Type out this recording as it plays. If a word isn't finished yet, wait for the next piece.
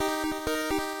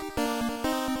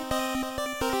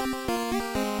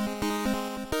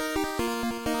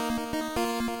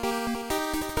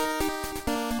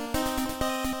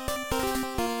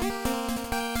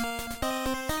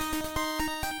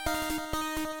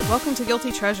Welcome to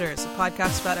Guilty Treasures, a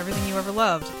podcast about everything you ever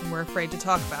loved and were afraid to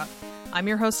talk about. I'm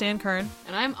your host, Ann Kern.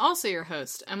 And I'm also your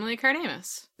host, Emily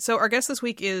Cardamus. So our guest this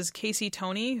week is Casey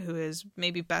Toney, who is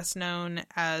maybe best known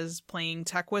as playing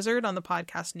Tech Wizard on the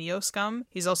podcast NeoScum.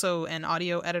 He's also an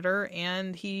audio editor,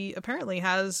 and he apparently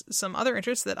has some other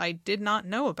interests that I did not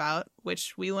know about,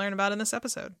 which we learn about in this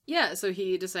episode. Yeah, so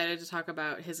he decided to talk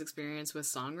about his experience with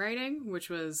songwriting, which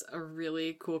was a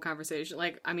really cool conversation.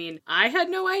 I had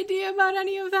no idea about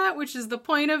any of that, which is the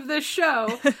point of this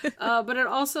show. But it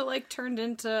also, turned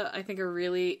into, I think, a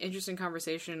really interesting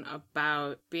conversation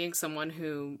about being someone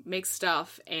who makes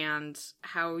stuff and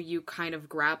how you kind of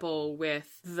grapple with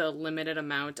the limited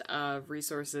amount of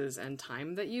resources and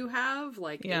time that you have,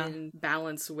 in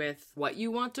balance with what you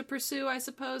want to pursue, I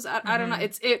suppose. I don't know.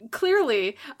 It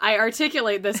clearly, I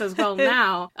articulate this as well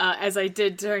now as I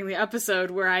did during the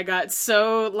episode, where I got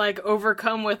so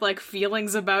overcome with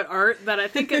feelings about art that I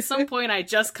think at some point I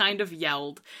just kind of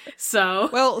yelled. So,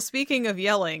 well, speaking of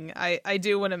yelling, I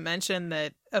do want to mention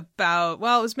that it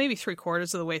was maybe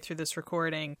 3/4 of the way through this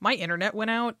recording, my internet went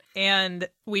out and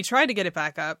we tried to get it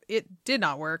back up. It did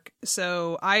not work.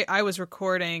 So I was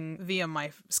recording via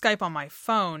my Skype on my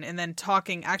phone and then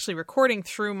actually recording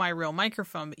through my real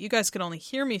microphone, but you guys could only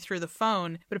hear me through the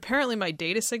phone. But apparently my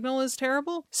data signal is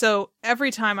terrible. So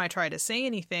every time I tried to say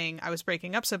anything, I was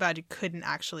breaking up so bad you couldn't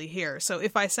actually hear. So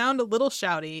if I sound a little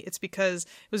shouty, it's because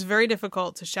it was very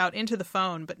difficult to shout into the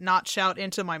phone, but not shout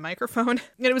into my microphone.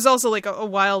 And it was also a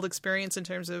wild experience in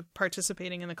terms of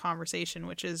participating in the conversation,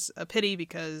 which is a pity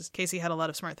because Casey had a lot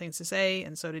of smart things to say,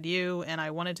 and so did you, and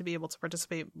I wanted to be able to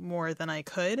participate more than I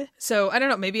could. So I don't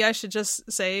know, maybe I should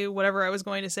just say whatever I was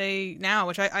going to say now,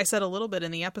 which I said a little bit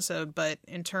in the episode, but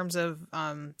in terms of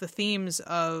the themes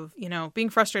of, being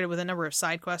frustrated with the number of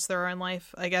side quests there are in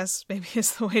life, I guess maybe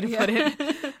is the way to put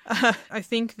it. I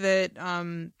think that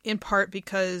in part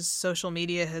because social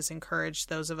media has encouraged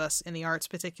those of us in the arts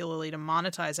particularly to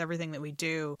monetize everything that we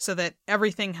do, so that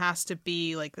everything has to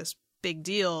be this big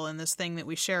deal and this thing that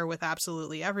we share with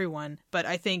absolutely everyone. But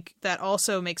I think that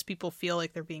also makes people feel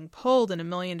like they're being pulled in a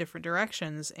million different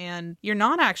directions, and you're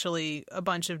not actually a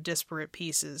bunch of disparate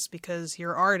pieces, because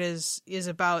your art is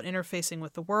about interfacing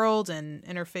with the world and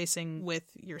interfacing with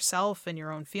yourself and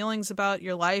your own feelings about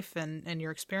your life and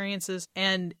your experiences.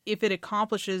 And if it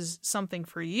accomplishes something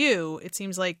for you, it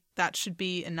seems like that should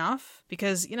be enough,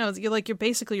 because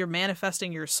you're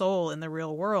manifesting your soul in the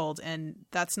real world, and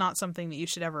that's not something that you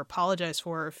should ever apologize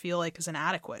for or feel like is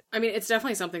inadequate. I mean, it's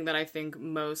definitely something that I think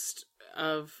most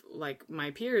of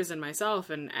my peers and myself,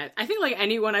 and I think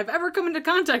anyone I've ever come into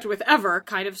contact with ever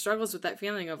kind of struggles with that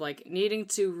feeling of needing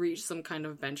to reach some kind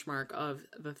of benchmark of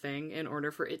the thing in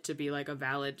order for it to be a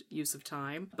valid use of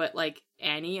time. But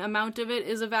any amount of it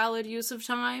is a valid use of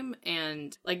time,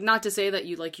 and not to say that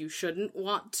you shouldn't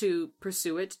want to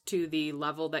pursue it to the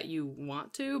level that you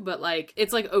want to, but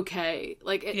it's okay.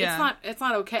 It's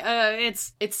not okay.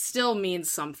 It still means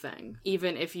something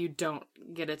even if you don't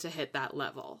get it to hit that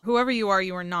level. Whoever you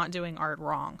are not doing art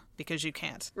wrong, because you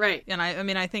can't. Right. And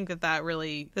I think that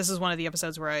really, this is one of the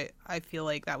episodes where I feel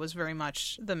like that was very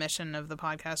much the mission of the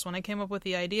podcast when I came up with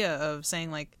the idea of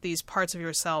saying these parts of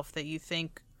yourself that you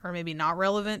think are maybe not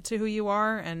relevant to who you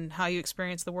are and how you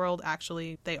experience the world,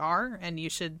 actually they are, and you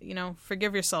should,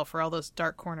 forgive yourself for all those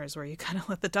dark corners where you kind of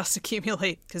let the dust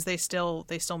accumulate, because they still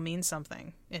mean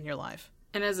something in your life.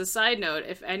 And as a side note,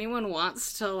 if anyone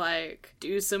wants to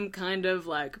do some kind of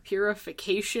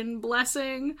purification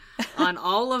blessing on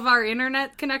all of our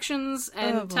internet connections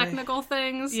and technical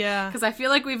things, because I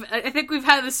feel I think we've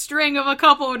had the string of a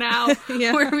couple now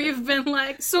where we've been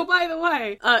so by the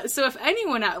way, so if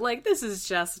anyone out this is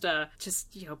just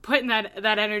putting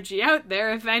that energy out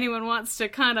there, if anyone wants to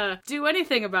kind of do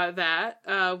anything about that,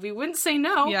 we wouldn't say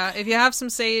no. Yeah, if you have some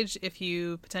sage, if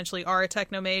you potentially are a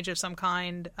techno mage of some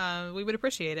kind, we would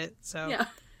appreciate it. So yeah.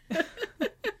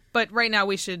 But right now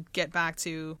we should get back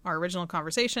to our original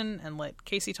conversation and let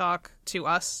Casey talk to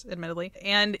us, admittedly.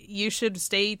 And you should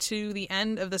stay to the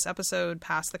end of this episode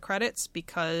past the credits,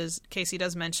 because Casey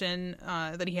does mention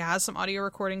that he has some audio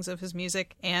recordings of his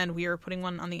music, and we are putting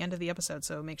one on the end of the episode,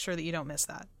 so make sure that you don't miss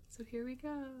that. So here we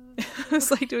go. It's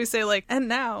do we say and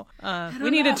now?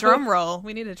 We need a drum roll.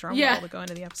 We need a drum roll to go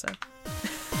into the episode.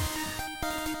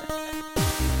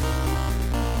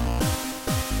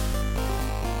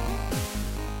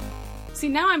 See,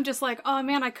 now I'm just like, oh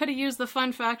man, I could have used the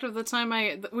fun fact of the time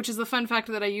which is the fun fact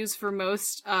that I use for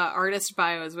most artist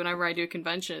bios whenever I do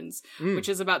conventions, which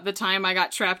is about the time I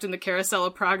got trapped in the Carousel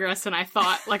of Progress and I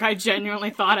thought, like, I genuinely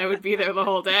thought I would be there the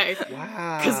whole day.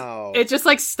 Wow. Because it just,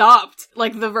 like, stopped.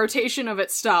 Like, the rotation of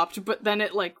it stopped, but then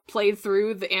it, like, played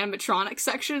through the animatronic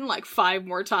section, like, 5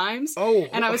 more times. Oh,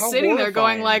 and I was how sitting there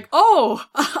going, horrifying. like, oh,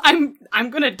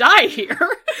 I'm gonna die here.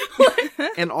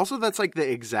 And also, that's like the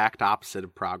exact opposite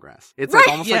of progress. It's Right, like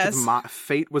almost yes. like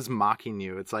fate was mocking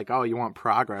you. It's like, oh, you want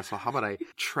progress? Well, how about I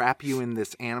trap you in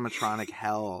this animatronic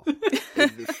hell?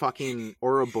 The fucking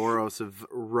Ouroboros of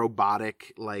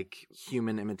robotic, like,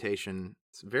 human imitation.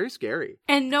 It's very scary.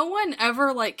 And no one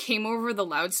ever, like, came over the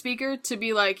loudspeaker to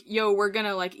be like, yo, we're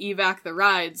gonna, like, evac the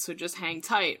ride, so just hang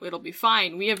tight. It'll be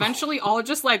fine. We eventually all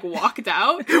just, like, walked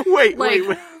out. Wait.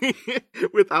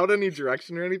 Without any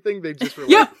direction or anything, they just were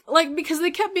like, Yep, like, because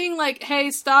they kept being like,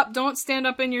 hey, stop, don't stand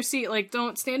up in your seat, like,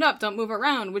 don't stand up, don't move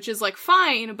around, which is, like,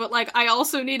 fine, but, like, I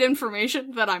also need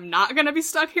information that I'm not gonna be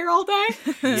stuck here all day.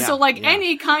 So, like,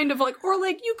 any kind of, like, or,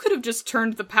 like, you could have just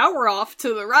turned the power off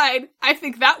to the ride. I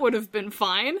think that would have been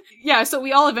fine. Yeah, so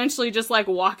we all eventually just, like,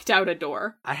 walked out a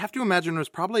door. I have to imagine it was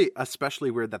probably especially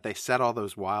weird that they set all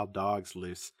those wild dogs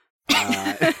loose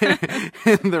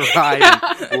in the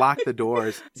ride and locked the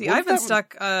doors. See, What if I've been that-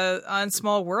 stuck on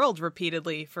Small World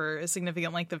repeatedly for a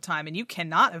significant length of time, and you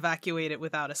cannot evacuate it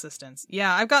without assistance.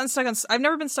 Yeah, I've gotten stuck on. I've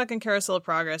never been stuck in Carousel of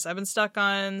Progress. I've been stuck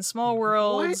on Small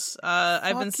Worlds.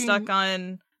 I've been stuck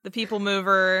on the People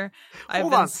Mover. I've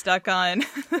Hold been on. stuck on.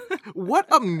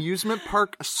 What amusement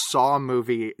park Saw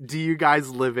movie do you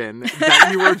guys live in that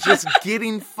you are just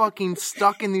getting fucking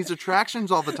stuck in these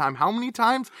attractions all the time? How many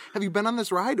times have you been on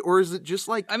this ride, or is it just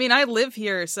like... I mean, I live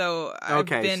here, so I've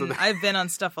Okay, I've been on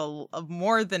stuff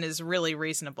more than is really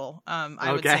reasonable.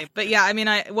 I would Okay. say, but yeah, I mean,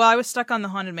 I was stuck on the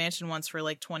Haunted Mansion once for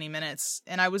like 20 minutes,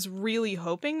 and I was really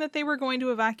hoping that they were going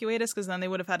to evacuate us because then they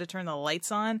would have had to turn the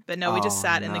lights on. But no, we just Oh,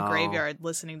 sat in the no. graveyard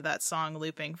listening to that song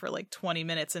looping for like 20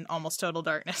 minutes in almost total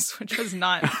darkness, which was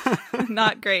not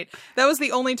great. That was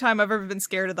the only time I've ever been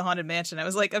scared of the Haunted Mansion. I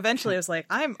was like, eventually, I was like,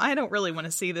 I don't really want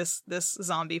to see this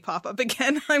zombie pop up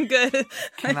again. I'm good.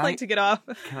 I'd like to get off.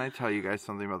 Can I tell you guys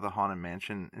something about the Haunted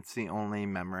Mansion? It's the only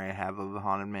memory I have of the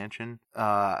Haunted Mansion.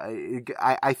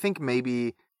 I think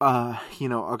maybe,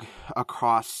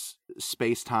 across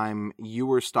space-time, you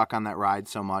were stuck on that ride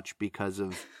so much because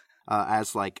of...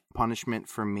 as like punishment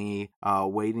for me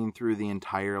waiting through the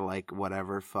entire like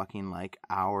whatever fucking like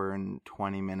hour and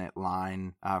 20-minute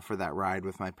line for that ride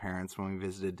with my parents when we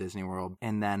visited Disney World,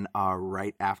 and then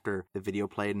right after the video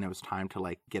played and it was time to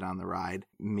like get on the ride,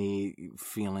 me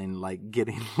feeling like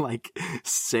getting like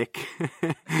sick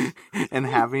and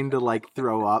having to like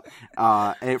throw up,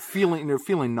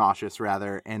 feeling nauseous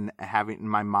rather, and having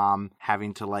my mom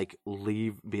having to like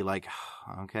be like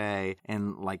okay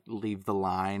and like leave the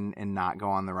line and not go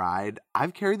on the ride.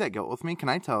 I've carried that guilt with me. Can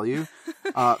I tell you?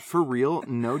 For real,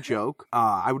 no joke.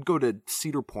 I would go to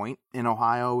Cedar Point in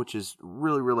Ohio, which is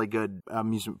really, really good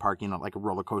amusement park, like a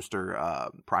roller coaster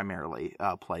primarily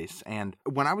place. And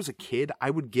when I was a kid, I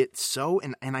would get so,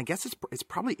 and I guess it's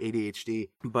probably ADHD,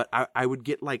 but I would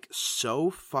get like so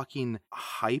fucking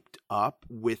hyped up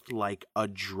with like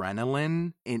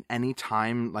adrenaline in any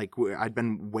time like I'd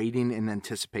been waiting in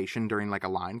anticipation during like a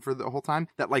line for the whole time,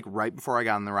 that like right before I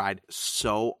got on the ride,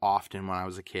 so often when I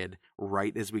was a kid,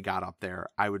 right as we got up there,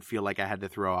 I would feel like I had to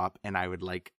throw up and I would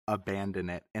like abandon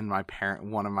it, and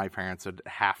one of my parents would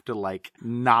have to like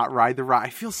not ride the ride. I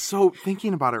feel so,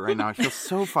 thinking about it right now, I feel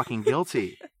so fucking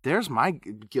guilty. There's my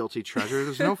guilty treasure.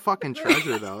 There's no fucking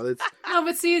treasure though. It's... No,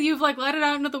 but see, you've like let it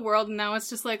out into the world, and now it's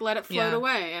just like let it float Yeah.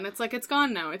 away, and it's like it's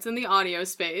gone now. It's in the audio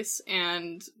space,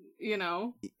 and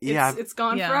Yeah, it's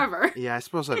gone Yeah. forever. Yeah, I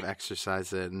suppose I've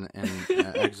exercised it and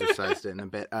exercised it in a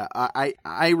bit.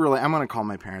 I'm going to call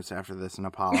my parents after this and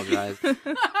apologize.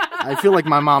 I feel like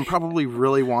my mom probably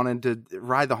really wanted to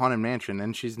ride the Haunted Mansion,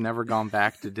 and she's never gone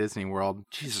back to Disney World.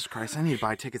 Jesus Christ, I need to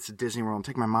buy tickets to Disney World and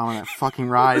take my mom on that fucking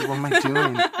ride. What am I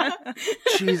doing?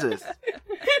 Jesus.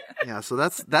 Yeah, so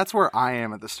that's where I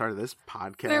am at the start of this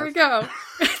podcast. There we go.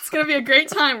 It's gonna be a great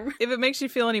time. If it makes you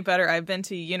feel any better, I've been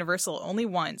to Universal only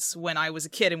once when I was a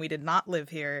kid and we did not live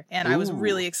here. And I was Ooh.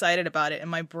 really excited about it.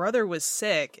 And my brother was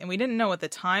sick and we didn't know at the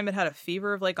time it had a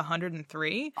fever of like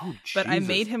 103. Oh, But I Jesus.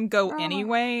 made him go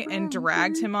anyway and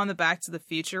dragged him on the Back to the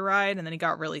Future ride. And then he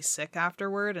got really sick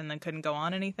afterward and then couldn't go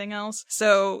on anything else.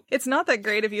 So it's not that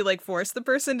great if you like force the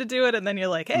person to do it and then you're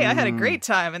like, hey, I had a great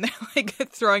time. And they're like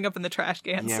throwing up in the trash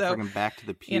can. Yeah, so fucking Back to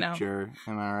the you know. Future.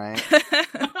 Am I right?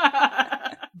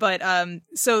 But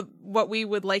so what we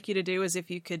would like you to do is if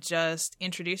you could just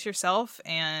introduce yourself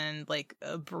and like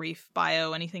a brief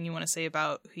bio, anything you want to say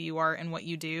about who you are and what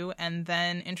you do, and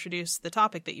then introduce the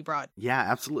topic that you brought. Yeah,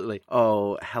 absolutely.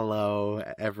 Oh, hello,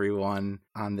 everyone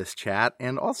on this chat.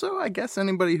 And also, I guess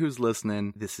anybody who's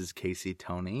listening, this is Casey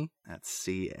Tony. That's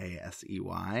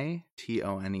CASEY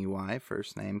TONEY.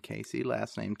 First name Casey,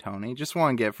 last name Tony. Just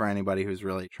want to get for anybody who's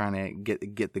really trying to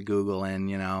get the Google in,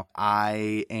 you know.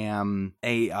 I am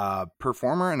a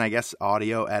performer and I guess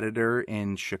audio editor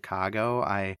in Chicago.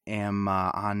 I am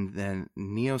on the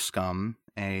Neoscum,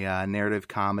 a narrative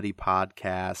comedy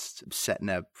podcast set in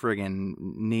a friggin'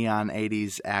 neon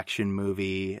 80s action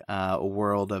movie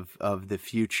world of the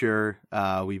future.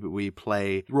 We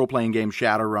play role-playing game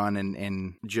Shadowrun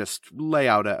and just lay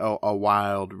out a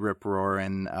wild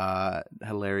rip-roaring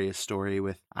hilarious story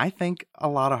with, I think, a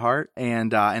lot of heart.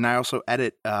 And I also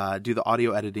do the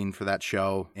audio editing for that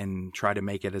show and try to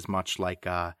make it as much like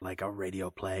a radio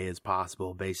play as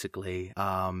possible, basically.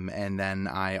 And then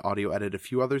I audio edit a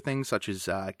few other things, such as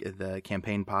the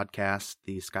campaign podcast,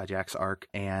 the Skyjacks arc,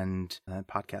 and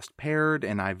podcast Paired.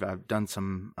 And I've done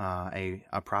some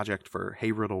a project for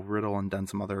Hey Riddle Riddle and done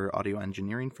some other audio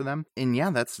engineering for them. And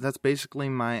yeah, that's basically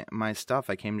my stuff.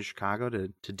 I came to Chicago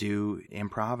to do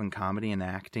improv and comedy and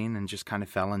acting, and just kind of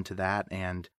fell into that.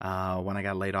 And when I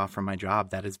got laid off from my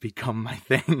job, that has become my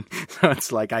thing. So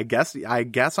it's like, I guess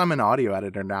I'm an audio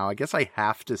editor now. I guess I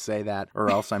have to say that, or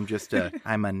else I'm just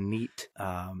I'm a neat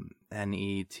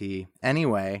NET.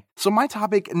 Anyway, so my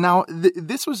topic now,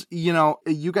 this was, you know,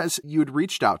 you had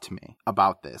reached out to me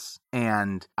about this,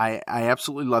 and I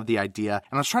absolutely love the idea.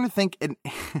 And I was trying to think, and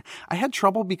I had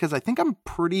trouble because I think I'm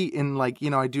pretty in, like, you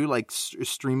know, I do like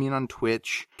streaming on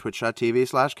Twitch,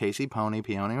 twitch.tv/CaseyPony,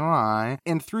 PONY.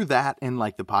 And through that and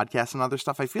like the podcast and other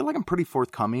stuff, I feel like I'm pretty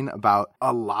forthcoming about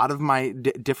a lot of my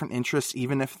different interests,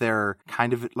 even if they're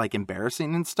kind of like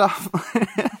embarrassing and stuff,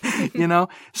 you know?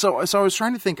 So I was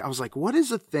trying to think, I was like, what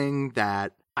is a thing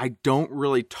that I don't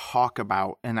really talk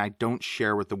about and I don't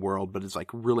share with the world, but it's like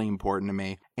really important to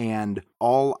me? And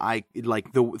all I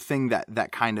like, the thing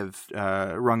that kind of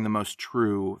rung the most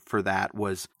true for that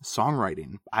was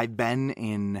songwriting. I've been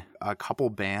in a couple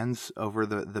bands over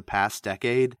the past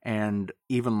decade, and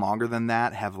even longer than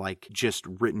that, have like just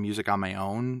written music on my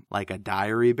own, like a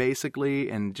diary basically,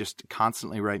 and just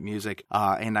constantly write music.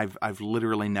 And I've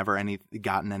literally never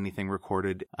gotten anything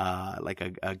recorded, like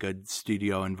a good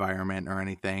studio environment or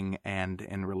anything,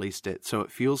 and released it. So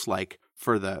it feels like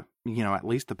for the, you know, at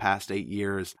least the past 8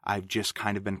 years, I've just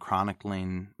kind of been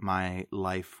chronicling my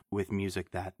life with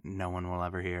music that no one will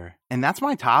ever hear. And that's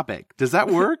my topic. Does that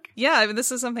work? Yeah, I mean,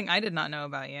 this is something I did not know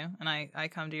about you. And I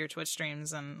come to your Twitch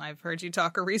streams and I've heard you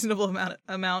talk a reasonable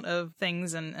amount of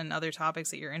things and other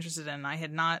topics that you're interested in. I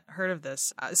had not heard of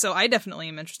this. So I definitely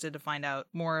am interested to find out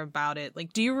more about it.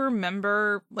 Like, do you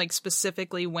remember, like,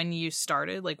 specifically when you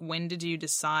started? Like, when did you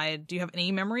decide? Do you have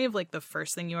any memory of, like, the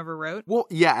first thing you ever wrote? Well,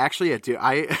 yeah, actually I do.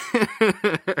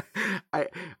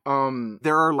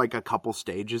 There are like a couple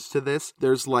stages to this.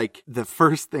 There's like the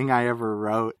first thing I ever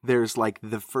wrote. There's like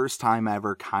the first time I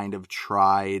ever kind of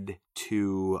tried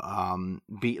to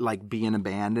be in a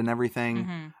band and everything.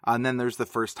 Mm-hmm. And then there's the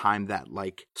first time that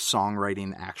like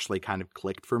songwriting actually kind of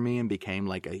clicked for me and became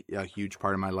like a huge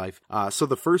part of my life. So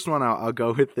the first one I'll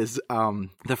go with is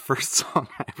the first song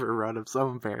I ever wrote. I'm so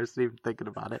embarrassed even thinking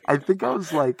about it. I think I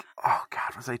was like, oh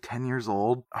God, was I 10 years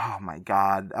old? Oh my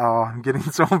God. Oh, I'm getting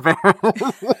so embarrassed.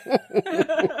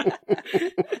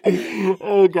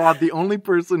 Oh God, the only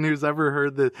person who's ever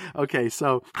heard this. Okay,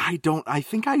 so I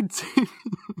think I'd seen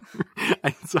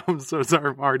I'm so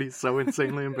sorry, I'm already so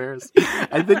insanely embarrassed.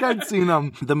 I think I'd seen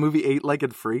the movie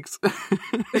 8-Legged Freaks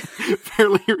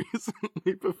fairly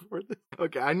recently before this.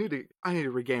 Okay, I need to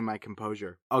regain my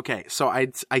composure. Okay, so I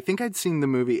think I'd seen the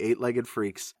movie 8-Legged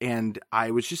Freaks, and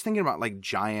I was just thinking about like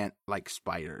giant like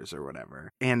spiders or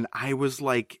whatever. And I was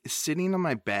like sitting on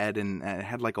my bed, and it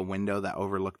had like a window that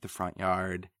overlooked the front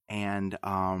yard. And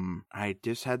I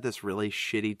just had this really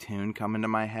shitty tune come into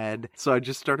my head. So I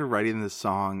just started writing this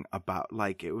song about,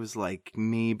 like, it was like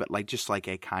me, but like just like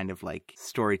a kind of like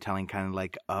storytelling, kind of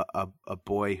like a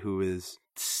boy who is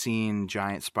seeing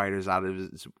giant spiders out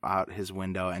his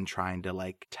window and trying to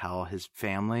like tell his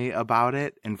family about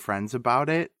it and friends about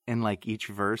it. And like each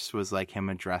verse was like him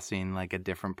addressing like a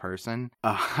different person.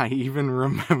 I even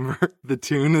remember the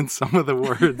tune and some of the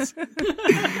words.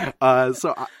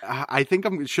 So I think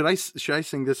should I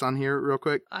sing this on here real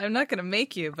quick? I'm not gonna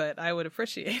make you, but I would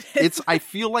appreciate it. I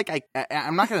feel like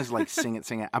I'm not gonna like sing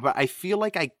it, but I feel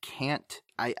like I can't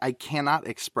I cannot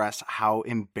express how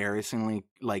embarrassingly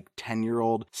like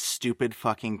 10-year-old stupid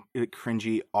fucking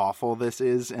cringy awful this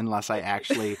is unless I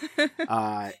actually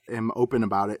am open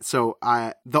about it. So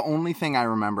the only thing I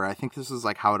remember, I think this is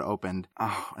like how it opened.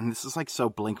 Oh, and this is like so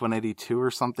Blink-182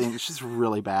 or something. It's just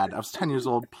really bad. I was 10 years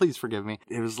old. Please forgive me.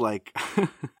 It was like,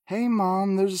 hey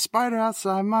mom, there's a spider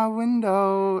outside my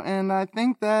window and I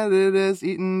think that it is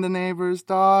eating the neighbor's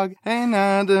dog. Hey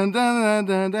na da da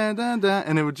da da da da.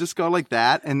 And it would just go like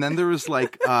that. And then there was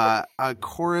like a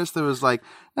chorus that was like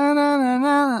na, na, na,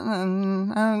 na,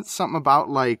 na, something about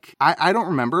like I don't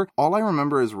remember. All I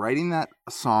remember is writing that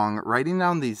song, writing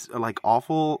down these like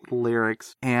awful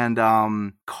lyrics, and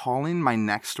calling my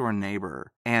next door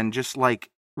neighbor and just like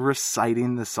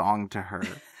reciting the song to her.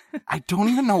 I don't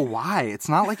even know why. It's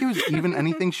not like it was even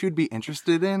anything she would be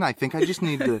interested in. I think I just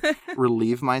need to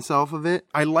relieve myself of it.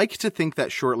 I like to think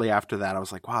that shortly after that, I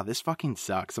was like, wow, this fucking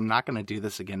sucks. I'm not going to do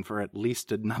this again for at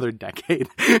least another decade.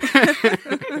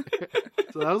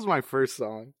 So that was my first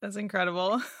song. That's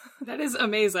incredible. That is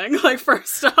amazing. Like,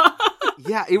 first off.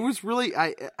 Yeah, it was really,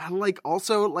 I like,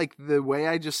 also, like, the way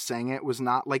I just sang it was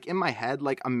not, like, in my head,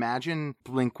 like, imagine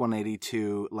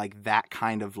Blink-182, like, that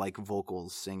kind of, like,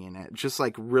 vocals singing it. Just,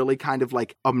 like, really kind of,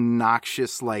 like,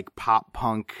 obnoxious, like,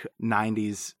 pop-punk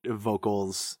 90s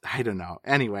vocals. I don't know.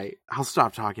 Anyway, I'll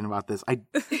stop talking about this. I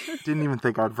didn't even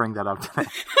think I'd bring that up today.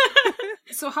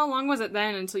 So how long was it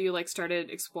then until you like started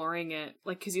exploring it?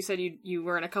 Like, because you said you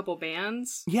were in a couple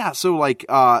bands. Yeah, so like,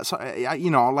 you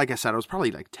know, like I said, I was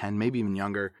probably like 10, maybe even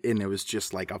younger, and it was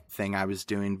just like a thing I was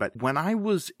doing. But when I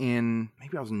was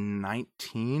maybe I was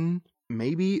 19,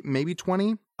 maybe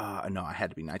 20. No, I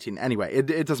had to be 19. Anyway,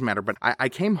 it doesn't matter. But I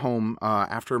came home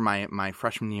after my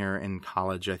freshman year in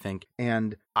college, I think,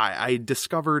 and I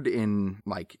discovered in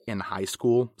high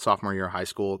school, sophomore year of high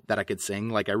school, that I could sing.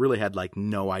 Like, I really had like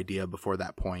no idea before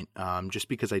that point, just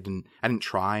because I didn't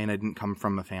try, and I didn't come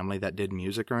from a family that did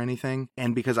music or anything.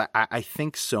 And because I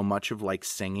think so much of like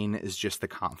singing is just the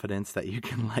confidence that you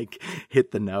can like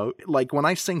hit the note. Like when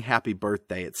I sing Happy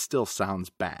Birthday, it still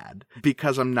sounds bad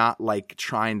because I'm not like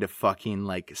trying to fucking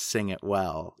like sing it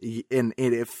well, and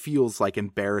it feels like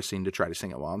embarrassing to try to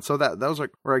sing it well. And so that was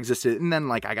like where I existed. And then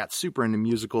like I got super into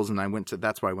musicals, and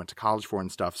that's what I went to college for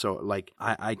and stuff. So like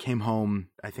I came home,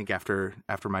 I think after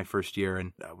my first year,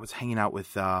 and was hanging out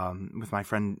with my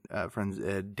friends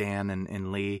Dan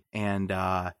and Lee, and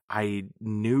I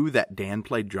knew that Dan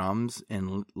played drums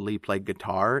and Lee played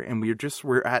guitar, and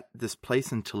we're at this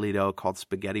place in Toledo called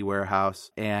Spaghetti Warehouse,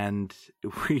 and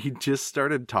we just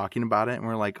started talking about it, and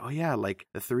we're like, oh yeah, like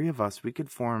the three of us, we could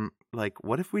form, like,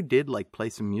 what if we did like play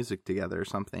some music together or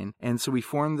something? And so we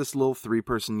formed this little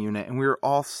 3-person unit, and we were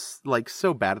all like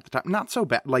so bad at the time. Not so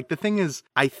bad. Like the thing is,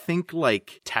 I think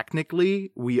like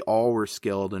technically we all were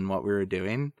skilled in what we were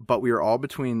doing, but we were all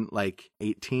between like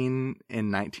 18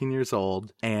 and 19 years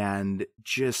old, and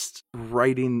just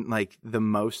writing like the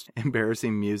most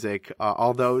embarrassing music,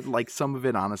 although like some of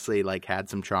it honestly like had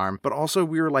some charm. But also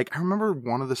we were like, I remember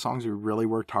one of the songs we really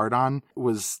worked hard on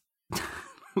was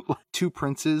Two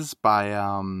Princes by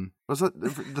was that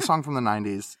the song from the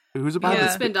 90s? Who's about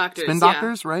it? Spin Doctors. Spin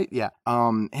Doctors, right? Yeah.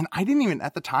 And I didn't even,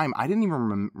 at the time, I didn't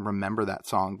even remember that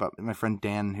song, but my friend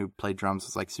Dan, who played drums,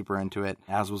 was like super into it,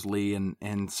 as was Lee.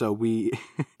 And so we,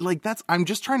 like, I'm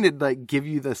just trying to like give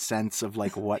you the sense of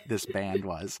like what this band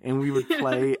was. And we would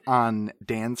play on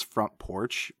Dan's front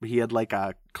porch. He had like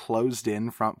a closed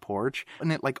in front porch,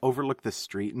 and it like overlooked the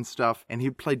street and stuff. And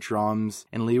he'd play drums,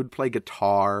 and Lee would play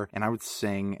guitar, and I would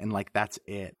sing, and like that's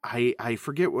it. I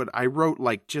forget what I wrote,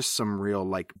 like just some real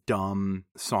like dumb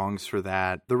songs for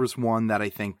that. There was one that I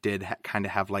think did kind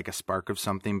of have like a spark of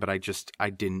something, but I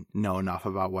didn't know enough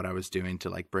about what I was doing to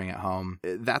like bring it home.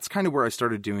 That's kind of where I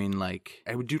started doing, like,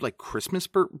 I would do like Christmas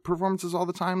performances all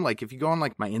the time. Like if you go on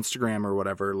like my Instagram or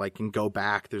whatever, like, and go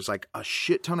back, there's like a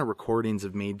shit ton of recordings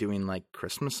of me doing like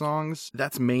Christmas songs.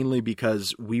 That's mainly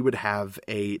because we would have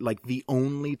like the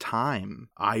only time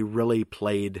I really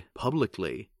played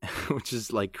publicly, which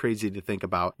is like crazy to think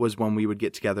about, was when we would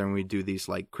get together and we'd do these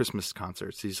like Christmas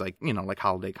concerts, these like, you know, like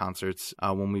holiday concerts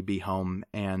when we'd be home.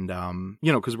 And,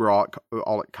 you know, because we're all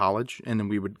at college, and then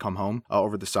we would come home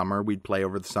over the summer. We'd play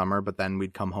over the summer, but then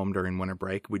we'd come home during winter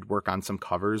break. We'd work on some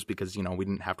covers because, you know, we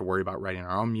didn't have to worry about writing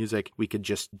our own music. We could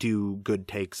just do good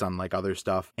takes on like other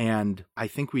stuff. And I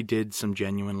think we did some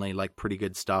genuinely like pretty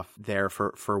good stuff there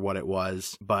for what it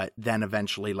was. But then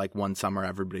eventually, like one summer,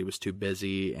 everybody was too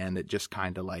busy, and it just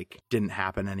kind of like didn't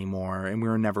happen anymore, and we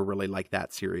were never really like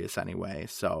that serious anyway.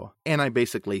 So, and I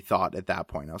basically thought at that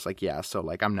point, I was like, yeah, so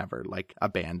like I'm never like a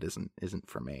band isn't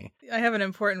for me. I have an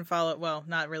important follow-up. Well,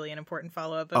 not really an important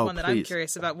follow-up, but one that I'm Please.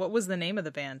 curious about. What was the name of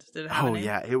the band? Did it have a name?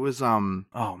 Yeah, it was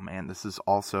oh man, this is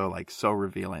also like so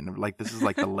revealing. Like this is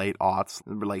like the late aughts,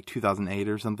 like 2008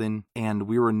 or something, and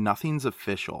we were Nothing's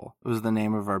Official. It was the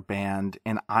name of our band,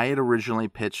 and I had originally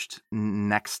pitched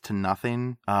Next to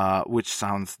Nothing, which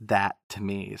sounds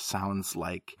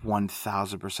like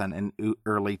 1000% an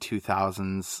early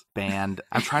 2000s band.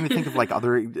 I'm trying to think of like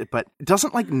other, but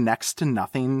doesn't like Next to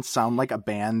Nothing sound like a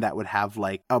band that would have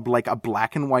like a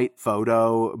black and white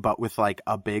photo, but with like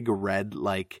a big red,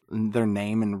 like their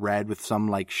name in red with some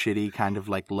like shitty kind of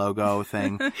like logo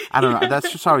thing. I don't know.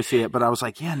 That's just how I see it. But I was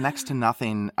like, yeah, Next to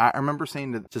Nothing. I remember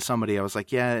saying to somebody, I was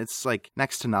like, yeah, it's like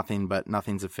Next to Nothing, but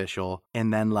Nothing's Official.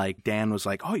 And then like Dan was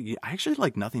like, oh, I actually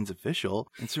like Nothing's Official.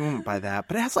 And so we went by that.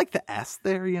 But it has like the S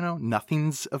there, you know,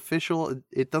 Nothing's Official.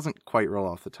 It doesn't quite roll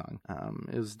off the tongue.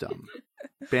 It was dumb.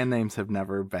 Band names have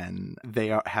never been,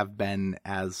 have been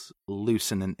as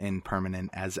loose and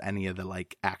permanent as any of the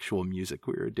like actual music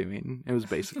we were doing. It was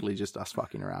basically just us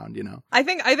fucking around, you know? I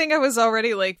think I was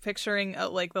already like picturing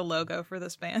like the logo for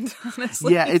this band,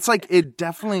 honestly. Yeah, it's like, it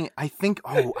definitely, I think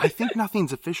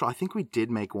Nothing's Official. I think we did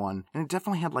make one, and it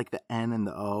definitely had like the N and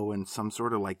the O and some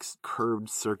sort of like curved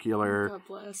circular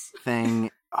thing.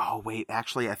 Oh, wait,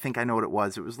 actually, I think I know what it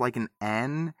was. It was like an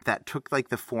N that took like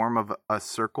the form of a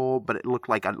circle, but it looked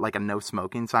like a no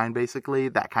smoking sign, basically,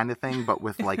 that kind of thing, but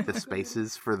with like the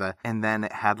spaces for the, and then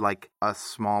it had like a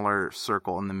smaller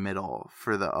circle in the middle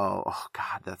for the O. Oh,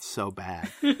 God, that's so bad.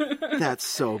 That's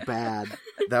so bad.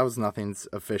 That was Nothing's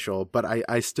Official, but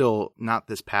I still, not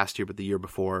this past year, but the year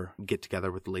before, get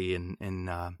together with Lee and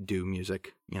do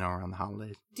music, you know, around the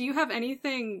holidays. Do you have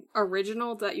anything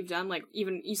original that you've done? Like,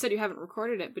 even, you said you haven't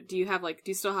recorded it, but do you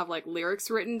still have like lyrics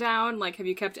written down? Like, have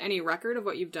you kept any record of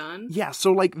what you've done? Yeah,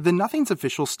 so like the Nothing's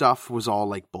Official stuff was all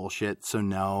like bullshit, so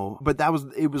no. But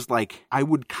it was like, I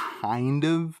would kind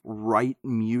of write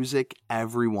music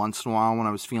every once in a while when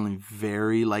I was feeling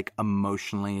very like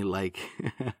emotionally like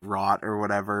wrought or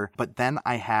whatever. But then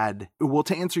I had, well,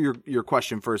 to answer your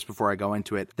question first before I go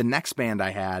into it, the next band I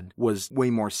had was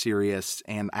way more serious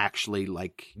and actually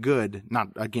like good.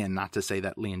 Not to say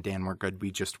that Lee and Dan weren't good.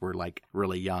 We just were like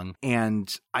really young.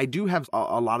 And I do have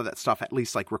a lot of that stuff at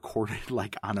least like recorded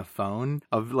like on a phone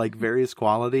of like various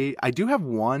quality. I do have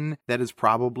one that is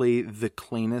probably the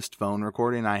cleanest phone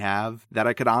recording I have that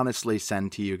I could honestly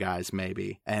send to you guys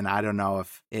maybe. And I don't know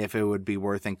if it would be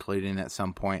worth including at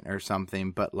some point or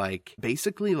something, but like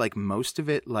basically like most of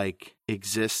it like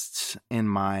exists in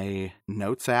my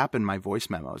notes app and my voice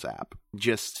memos app.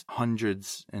 Just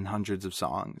hundreds and hundreds of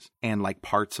songs and like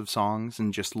parts of songs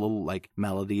and just little like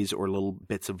melodies or little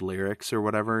bits of lyrics or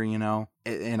whatever, you know.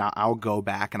 And I'll go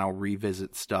back and I'll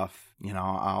revisit stuff. You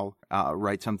know, I'll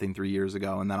write something 3 years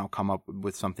ago and then I'll come up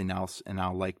with something else and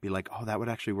I'll like be like, oh, that would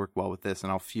actually work well with this,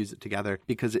 and I'll fuse it together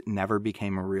because it never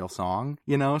became a real song,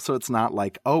 you know? So it's not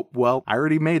like, oh, well, I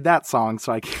already made that song,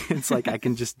 so it's like I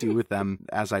can just do with them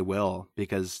as I will,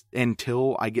 because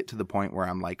until I get to the point where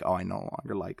I'm like, oh, I no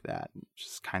longer like that. It's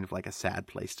just kind of like a sad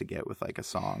place to get with like a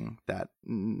song that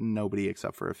nobody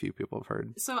except for a few people have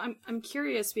heard. So I'm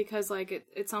curious because like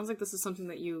it sounds like this is something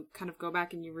that you kind of go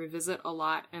back and you revisit a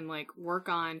lot and like work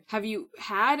on. Have you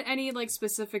had any like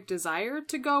specific desire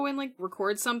to go and like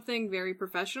record something very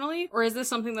professionally, or is this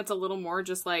something that's a little more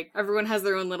just like everyone has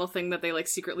their own little thing that they like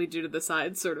secretly do to the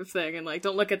side sort of thing, and like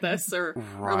don't look at this, or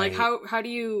right. Or like how do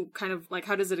you kind of like,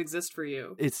 how does it exist for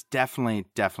you? It's definitely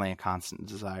a constant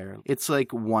desire. It's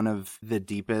like one of the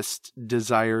deepest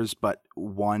desires, but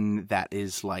one that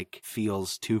is like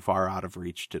feels too far out of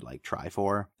reach to like try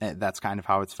for. And that's kind of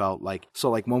how it's felt like. So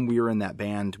like when we were in that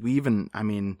band, we even, I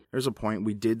mean, there's a point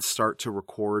we did start to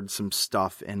record some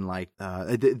stuff in like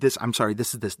this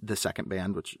is the second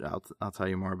band, which I'll tell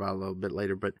you more about a little bit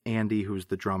later. But Andy, who's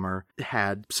the drummer,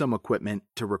 had some equipment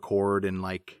to record, and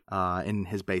like in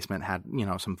his basement had, you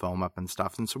know, some foam up and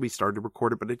stuff, and so we started to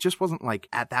record it. But it just wasn't like,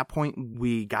 at that point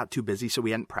we got too busy, so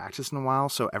we hadn't practiced in a while,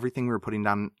 so everything we were putting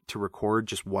down to record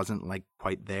just wasn't like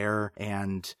quite there.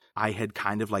 And I had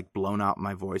kind of like blown out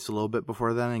my voice a little bit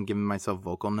before then and given myself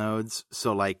vocal nodes,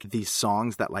 so like these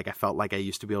songs that like I felt like I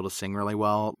used to be able to sing really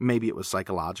well, maybe it was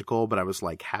psychological, but I was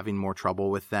like having more trouble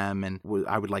with them, and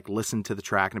I would like listen to the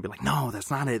track and I'd be like, no,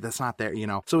 that's not it, that's not there, you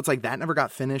know. So it's like that never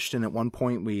got finished. And at one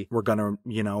point we were gonna,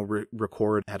 you know,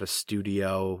 record at a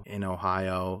studio in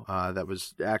Ohio that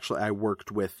was actually, I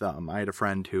worked with I had a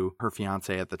friend who, her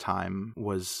fiance at the time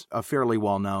was a fairly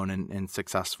well known and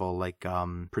successful like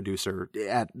producer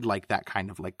at like that kind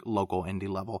of like local indie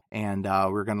level. And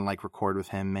we're gonna like record with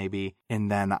him maybe.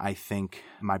 And then I think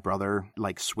my brother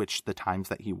like switched the times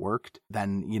that he worked.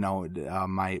 Then, you know,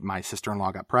 my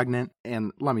sister-in-law got pregnant.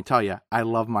 And let me tell you, I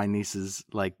love my nieces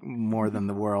like more than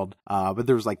the world. But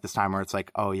there was like this time where it's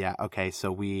like, oh yeah, okay,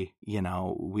 so we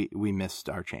missed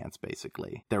our chance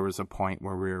basically. There was a point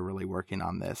where we were really working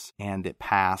on this and it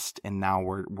passed, and now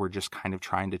we're just kind of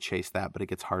trying to chase that, but it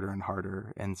gets harder and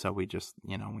harder. And so we just,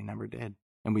 you know, we never did.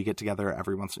 And we get together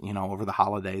every once, you know, over the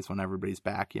holidays when everybody's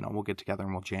back, you know, we'll get together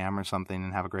and we'll jam or something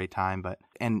and have a great time. But,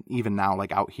 and even now,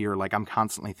 like out here, like I'm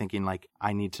constantly thinking like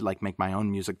I need to like make my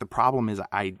own music. The problem is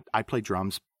I play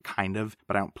drums kind of,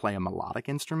 but I don't play a melodic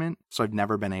instrument. So I've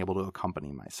never been able to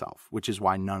accompany myself, which is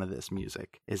why none of this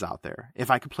music is out there.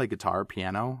 If I could play guitar or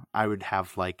piano, I would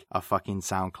have like a fucking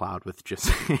SoundCloud with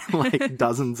just like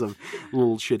dozens of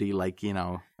little shitty, like, you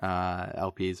know,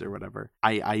 LPs or whatever.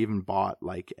 I even bought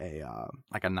like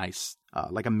a nice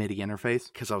like a MIDI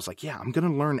interface because I was like, yeah, I'm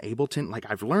gonna learn Ableton. Like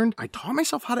I taught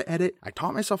myself how to edit. I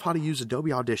taught myself how to use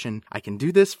Adobe Audition. I can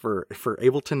do this for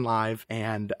Ableton Live,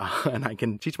 and I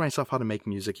can teach myself how to make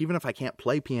music. Even if I can't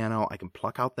play piano, I can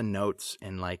pluck out the notes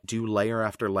and like do layer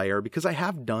after layer because I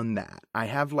have done that. I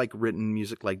have like written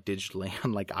music like digitally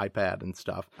on like iPad and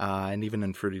stuff, and even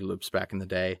in Fruity Loops back in the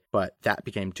day. But that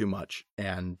became too much,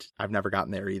 and I've never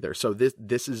gotten there either. So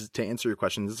this is, to answer your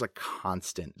question, this is a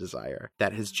constant desire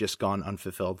that has just gone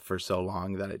unfulfilled for so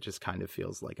long that it just kind of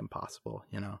feels like impossible,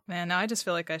 you know? Man, now I just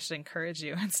feel like I should encourage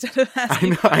you instead of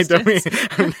asking I don't mean,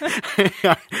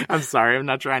 questions. I'm sorry, I'm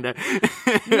not trying to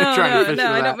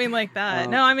No, I I don't mean like that.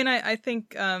 No, I mean, I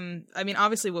think, I mean,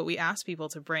 obviously what we ask people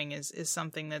to bring is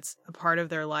something that's a part of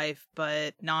their life,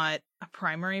 but not a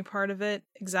primary part of it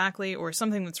exactly, or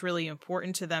something that's really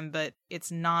important to them, but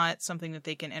it's not something that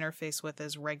they can interface with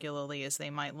as regularly as they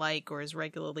might like, or as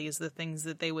regularly as the things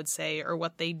that they would say or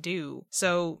what they do.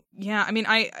 So yeah, I mean,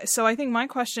 I think my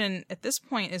question at this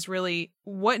point is really,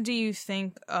 what do you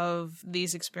think of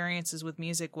these experiences with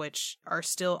music, which are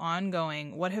still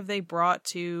ongoing? What have they brought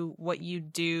to what you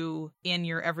do in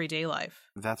your everyday life?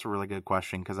 That's a really good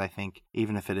question, because I think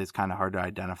even if it is kind of hard to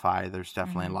identify, there's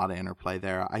definitely a lot of interplay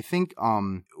there. I think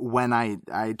when I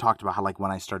talked about how like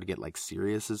when I started to get like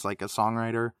serious as like a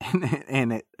songwriter,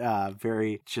 and it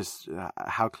very just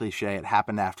how cliche, it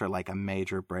happened after like a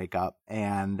major breakup,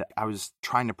 and I was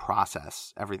trying to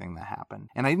process everything that happened,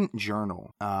 and I didn't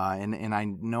journal, and I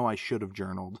know I should have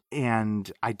journaled, and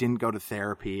I didn't go to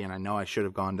therapy, and I know I should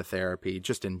have gone to therapy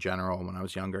just in general when I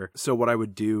was younger. So what I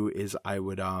would do is I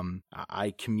would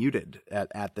I commuted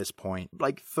at this point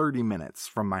like 30 minutes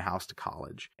from my house to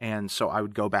college, and so I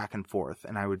would go back and forth,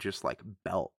 and I would just like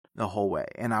belt the whole way,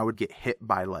 and I would get hit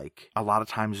by like, a lot of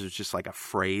times it was just like a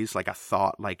phrase, like a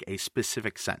thought, like a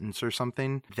specific sentence or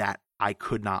something that I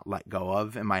could not let go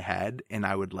of in my head, and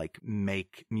I would like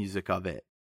make music of it.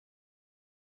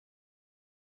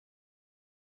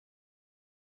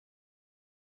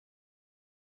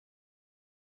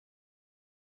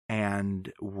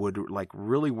 And would like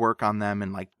really work on them,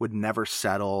 and like would never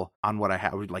settle on what I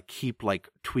had. I would like keep like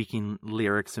tweaking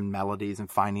lyrics and melodies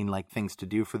and finding like things to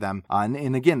do for them.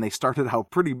 And again, they started out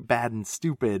pretty bad and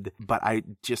stupid, but I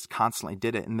just constantly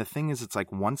did it. And the thing is, it's like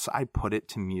once I put it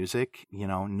to music, you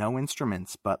know, no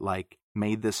instruments, but like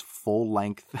made this full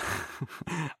length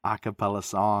a cappella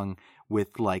song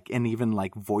with like, and even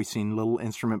like voicing little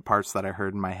instrument parts that I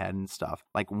heard in my head and stuff.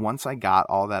 Like once I got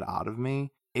all that out of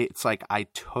me, it's like I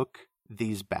took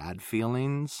these bad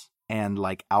feelings and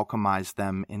like alchemized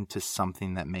them into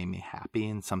something that made me happy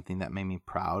and something that made me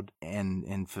proud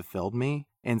and fulfilled me.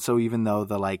 And so even though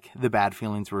the bad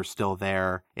feelings were still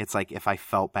there, it's like if I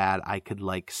felt bad, I could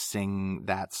like sing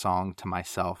that song to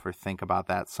myself or think about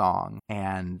that song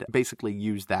and basically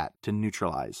use that to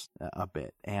neutralize a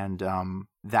bit. And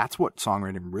that's what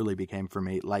songwriting really became for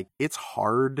me. Like, it's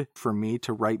hard for me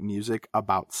to write music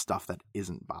about stuff that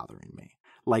isn't bothering me.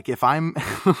 Like if I'm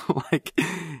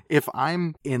if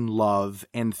I'm in love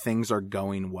and things are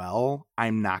going well,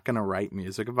 I'm not going to write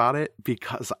music about it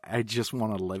because I just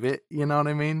want to live it. You know what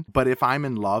I mean? But if I'm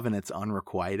in love and it's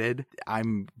unrequited,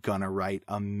 I'm going to write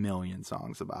a million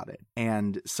songs about it.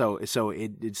 And so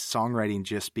songwriting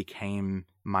just became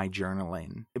my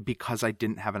journaling because I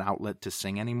didn't have an outlet to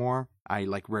sing anymore. I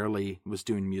like rarely was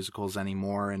doing musicals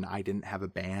anymore, and I didn't have a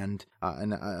band.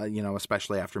 You know,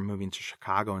 especially after moving to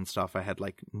Chicago and stuff, I had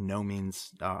like no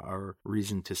means or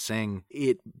reason to sing.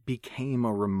 It became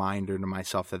a reminder to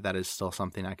myself that is still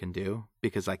something I can do,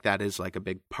 because like that is like a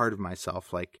big part of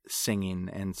myself, like singing,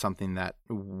 and something that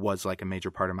was like a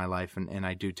major part of my life, and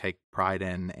I do take pride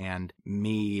in. And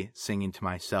me singing to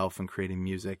myself and creating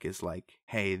music is like,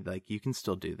 hey, like you can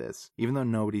still do this, even though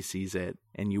nobody sees it,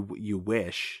 and you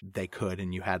wish they could,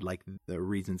 and you had like the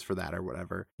reasons for that or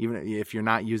whatever. Even if you're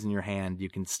not using your hand, you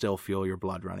can still feel your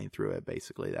blood running through it,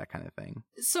 basically, that kind of thing.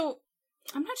 So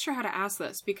I'm not sure how to ask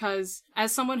this, because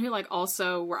as someone who like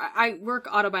also I work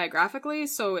autobiographically,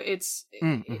 so it's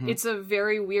a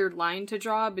very weird line to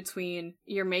draw between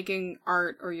you're making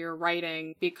art or you're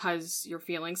writing because you're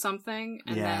feeling something,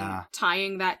 and then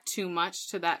tying that too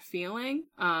much to that feeling,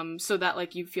 so that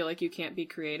like you feel like you can't be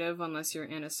creative unless you're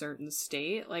in a certain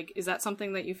state. Like, is that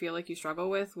something that you feel like you struggle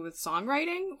with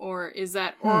songwriting, or is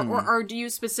that or do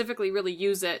you specifically really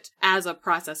use it as a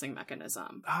processing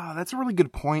mechanism? Oh, that's a really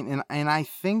good point, and I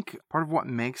think part of what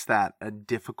makes that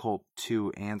difficult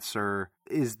to answer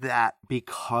is that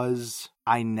because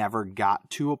I never got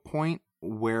to a point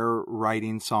where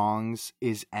writing songs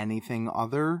is anything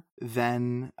other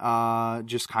than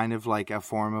just kind of like a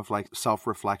form of like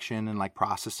self-reflection and like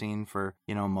processing for,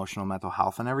 you know, emotional mental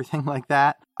health and everything like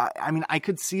that. I mean, I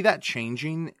could see that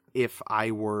changing if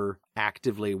I were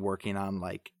actively working on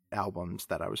like albums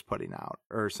that I was putting out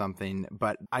or something,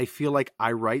 but I feel like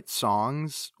I write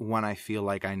songs when I feel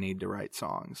like I need to write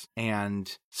songs,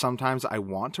 and sometimes I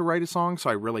want to write a song, so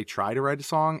I really try to write a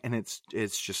song, and it's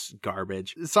just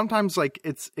garbage. Sometimes like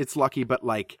it's lucky, but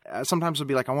like sometimes it'll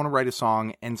be like I want to write a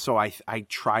song, and so I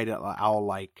try to, I'll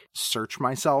like search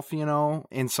myself, you know,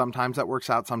 and sometimes that works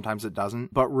out, sometimes it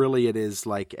doesn't, but really it is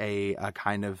like a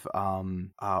kind of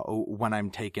when I'm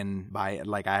taken by it,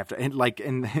 like I have to,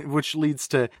 and which leads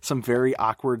to some very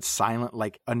awkward silent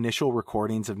like initial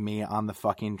recordings of me on the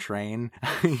fucking train,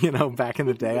 you know, back in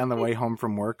the day on the way home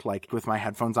from work, like with my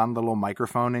headphones on, the little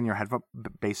microphone in your headphone,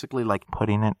 basically like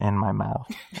putting it in my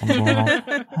mouth and being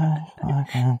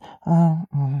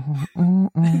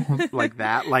like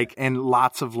that, like, and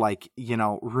lots of like, you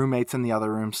know, roommates in the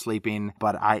other room sleeping,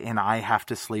 but I have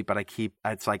to sleep, but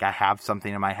it's like I have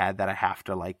something in my head that I have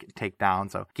to like take down,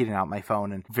 so getting out my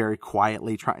phone and very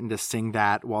quietly trying to sing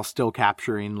that while still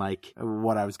capturing like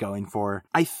what I was going for.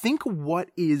 I think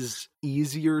what is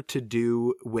easier to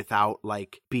do without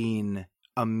like being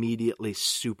immediately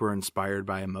super inspired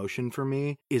by emotion for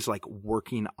me is like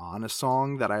working on a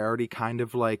song that I already kind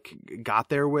of like got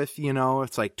there with, you know.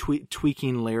 It's like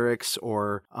tweaking lyrics,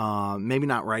 or maybe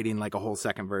not writing like a whole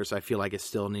second verse. I feel like I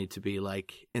still need to be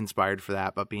like inspired for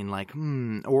that, but being like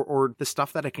or the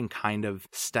stuff that I can kind of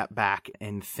step back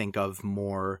and think of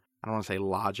more, I don't want to say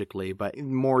logically, but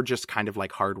more just kind of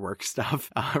like hard work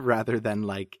stuff rather than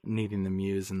like needing the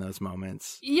muse in those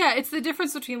moments. Yeah, it's the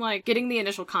difference between like getting the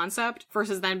initial concept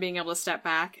versus then being able to step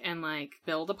back and like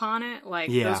build upon it. Like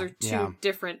those are two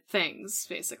different things,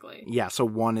 basically. Yeah, so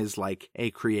one is like a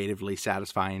creatively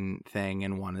satisfying thing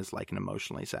and one is like an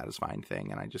emotionally satisfying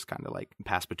thing. And I just kind of like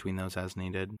pass between those as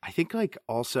needed. I think like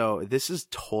also, this is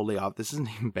totally off. This isn't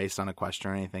even based on a question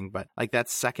or anything, but like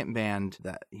that second band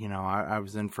that, you know, I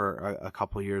was in for a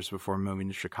couple years before moving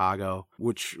to Chicago,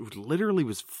 which literally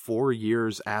was 4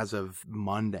 years as of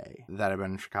Monday that I've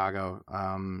been in Chicago.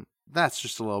 That's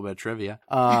just a little bit of trivia.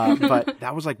 But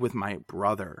that was like with my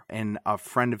brother and a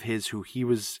friend of his who he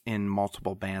was in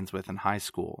multiple bands with in high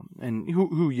school, and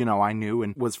who, you know, I knew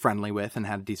and was friendly with and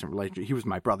had a decent relationship. He was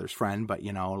my brother's friend, but,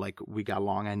 you know, like we got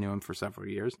along. I knew him for several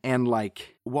years. And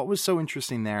like what was so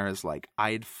interesting there is like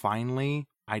I'd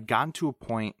gotten to a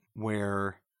point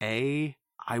where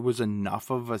I was enough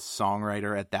of a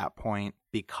songwriter at that point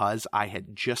because I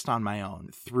had just on my own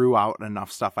threw out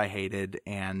enough stuff I hated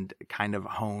and kind of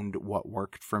honed what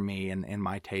worked for me and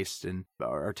my taste and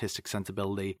artistic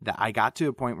sensibility, that I got to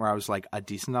a point where I was like a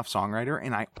decent enough songwriter,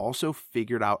 and I also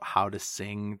figured out how to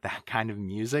sing that kind of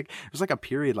music. It was like a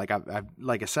period, like I've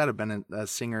like I said, I've been a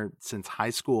singer since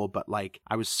high school, but like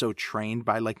I was so trained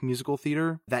by like musical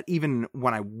theater that even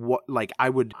when I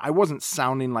wasn't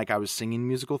sounding like I was singing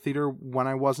musical theater when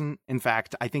I wasn't. In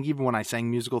fact, I think even when I sang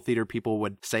musical theater, people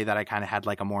would say that I kind of had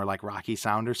like a more like rocky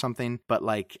sound or something, but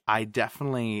like I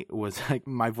definitely was like,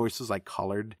 my voice was like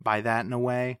colored by that in a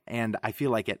way. And I feel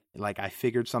like I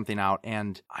figured something out,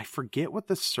 and I forget what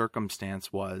the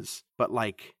circumstance was, but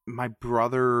like my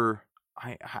brother,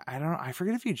 I don't know. I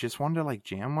forget if he just wanted to like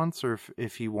jam once or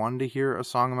if he wanted to hear a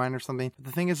song of mine or something. But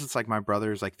the thing is, it's like my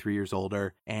brother is like 3 years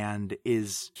older and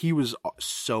he was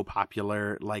so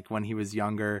popular like when he was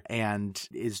younger and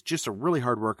is just a really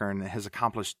hard worker and has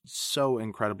accomplished so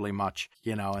incredibly much,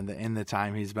 you know, in the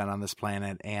time he's been on this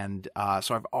planet. And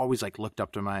so I've always like looked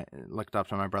up to my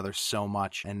brother so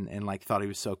much and like thought he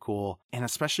was so cool. And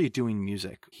especially doing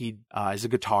music. He is a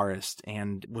guitarist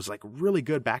and was like really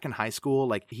good back in high school.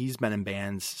 Like he's been in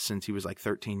bands since he was like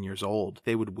 13 years old.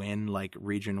 They would win like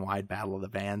region-wide battle of the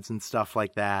bands and stuff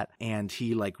like that. And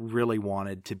he like really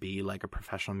wanted to be like a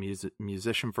professional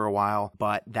musician for a while,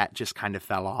 but that just kind of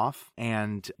fell off.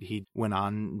 And he went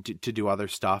on to do other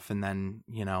stuff and then,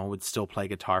 you know, would still play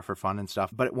guitar for fun and stuff.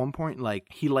 But at one point, like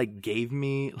he like gave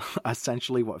me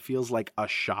essentially what feels like a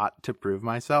shot to prove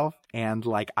myself. And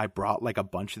like I brought like a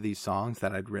bunch of these songs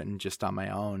that I'd written just on my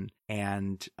own.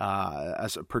 And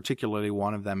as particularly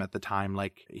one of them at the time,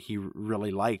 like he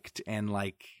really liked, and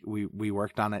like we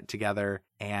worked on it together.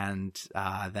 And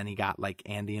then he got like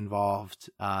Andy involved,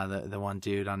 the one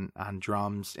dude on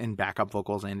drums and backup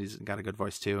vocals. Andy's got a good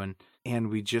voice too. And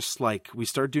we just like we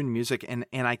started doing music, and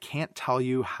I can't tell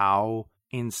you how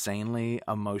insanely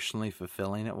emotionally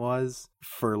fulfilling it was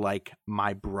for like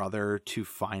my brother to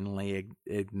finally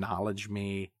acknowledge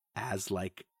me as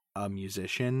like a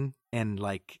musician and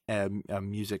like a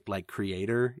music like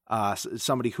creator,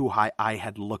 somebody who I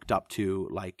had looked up to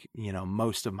like, you know,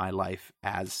 most of my life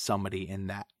as somebody in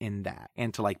that,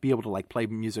 and to like be able to like play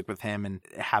music with him and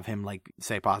have him like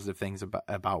say positive things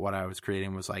about what I was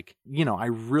creating was like, you know, I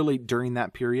really during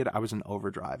that period I was in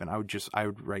overdrive, and I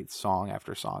would write song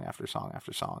after song after song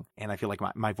after song, and I feel like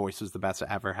my voice was the best it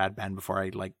ever had been before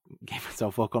I like gave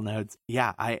myself vocal notes.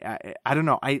 Yeah, I don't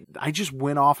know, I just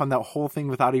went off on that whole thing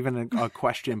without even a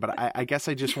question, but I guess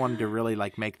I just wanted to really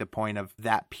like make the point of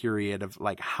that period of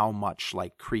like how much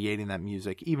like creating that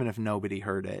music, even if nobody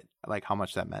heard it, like how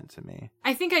much that meant to me.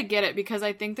 I think I get it, because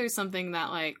I think there's something that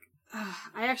like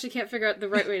I actually can't figure out the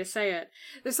right way to say it.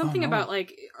 There's something about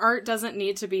like art doesn't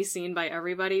need to be seen by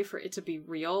everybody for it to be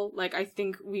real. Like I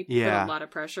think we put a lot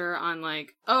of pressure on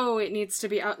like, oh, it needs to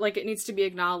be out, like it needs to be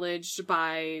acknowledged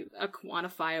by a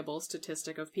quantifiable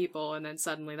statistic of people, and then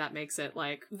suddenly that makes it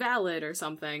like valid or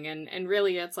something. And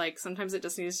really it's like sometimes it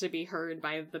just needs to be heard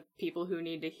by the people who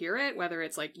need to hear it, whether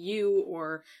it's like you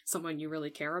or someone you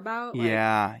really care about. Like,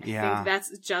 I think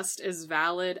that's just as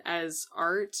valid as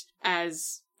art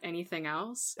as anything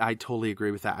else. I totally agree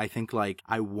with that. I think like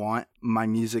I want my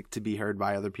music to be heard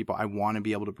by other people. I want to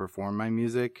be able to perform my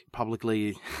music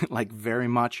publicly like very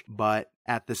much, but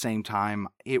at the same time,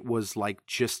 it was like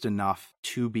just enough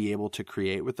to be able to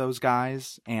create with those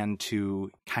guys and to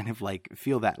kind of like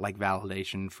feel that like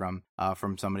validation from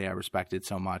somebody I respected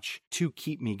so much to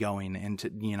keep me going and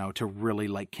to, you know, to really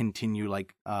like continue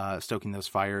like stoking those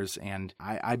fires. And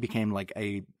I became like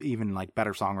a even like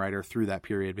better songwriter through that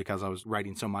period because I was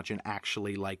writing so much and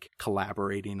actually like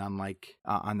collaborating on like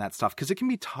on that stuff. Cause it can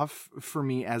be tough for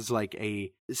me as like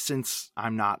since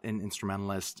I'm not an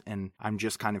instrumentalist and I'm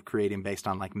just kind of creating based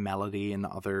on like melody and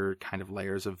other kind of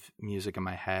layers of music in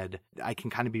my head, I can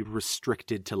kind of be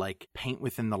restricted to like paint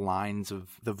within the lines of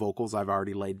the vocals I've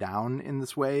already laid down in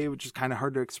this way, which is kind of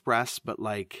hard to express, but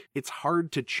like it's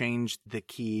hard to change the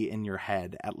key in your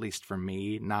head, at least for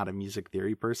me, not a music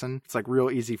theory person. It's like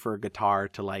real easy for a guitar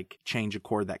to like change a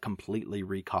chord that completely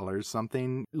recolors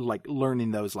something. Like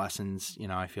learning those lessons, you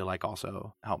know, I feel like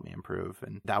also helped me improve,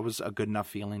 and that was a good enough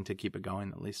feeling to keep it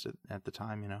going, at least at the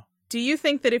time, you know. Do you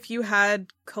think that if you had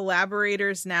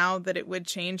collaborators now that it would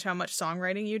change how much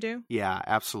songwriting you do? Yeah,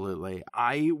 absolutely.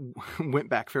 I went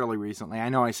back fairly recently. I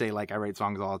know I say like I write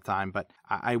songs all the time, but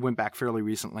I went back fairly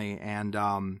recently and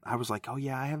I was like, oh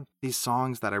yeah, I have these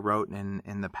songs that I wrote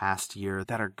in the past year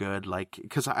that are good. Like,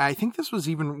 because I think this was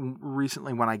even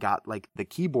recently when I got like the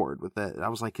keyboard with it. I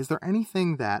was like, is there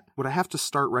anything that, would I have to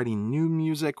start writing new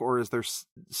music, or is there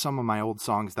some of my old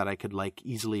songs that I could like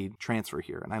easily transfer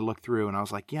here? And I looked through and I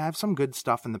was like, yeah, I have some good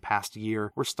stuff in the past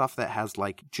year, or stuff that has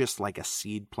like just like a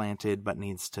seed planted but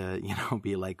needs to, you know,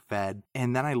 be like fed.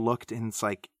 And then I looked and it's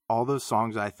like all those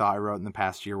songs I thought I wrote in the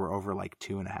past year were over like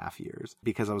 2.5 years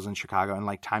because I was in Chicago, and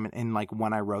like time and like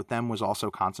when I wrote them was also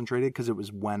concentrated because it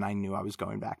was when I knew I was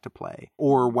going back to play,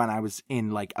 or when I was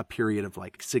in like a period of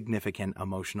like significant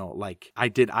emotional, like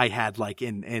I had like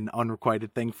an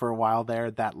unrequited thing for a while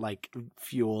there that like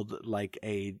fueled like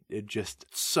just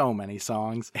so many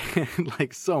songs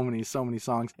like so many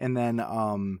songs. And then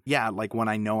yeah, like when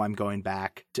I know I'm going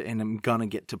back to and I'm gonna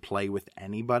get to play with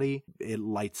anybody, it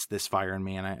lights this fire in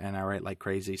me, and and I write like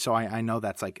crazy. So I know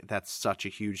that's such a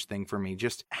huge thing for me.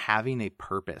 Just having a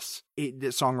purpose.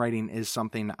 Songwriting is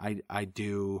something I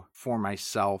do for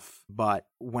myself, but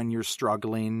when you're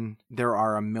struggling, there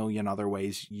are a million other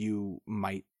ways you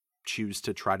might choose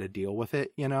to try to deal with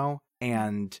it, you know?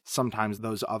 And sometimes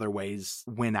those other ways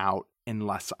win out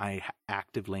unless I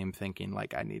actively am thinking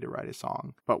like I need to write a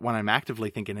song. But when I'm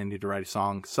actively thinking I need to write a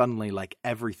song, suddenly like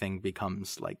everything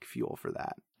becomes like fuel for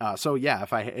that. So yeah,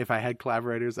 if I had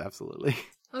collaborators, absolutely.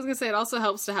 I was gonna say, it also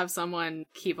helps to have someone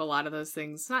keep a lot of those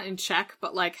things, not in check,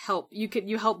 but like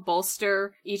you help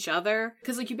bolster each other.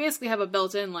 Cause like you basically have a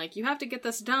built-in, like, you have to get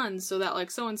this done so that like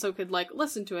so-and-so could like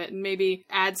listen to it and maybe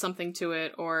add something to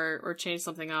it or change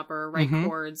something up or write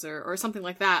chords or something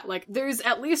like that. Like there's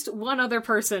at least one other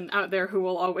person out there who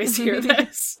will always hear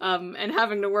this. And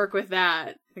having to work with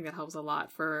that, I think that helps a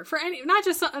lot for any, not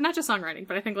just songwriting,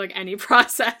 but I think like any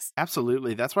process.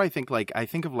 Absolutely. That's why I think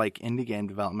of like indie game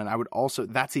development. I would also,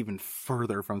 that's even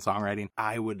further from songwriting.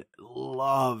 I would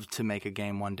love to make a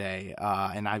game one day.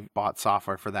 And I've bought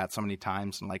software for that so many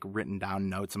times and like written down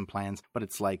notes and plans, but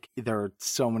it's like there are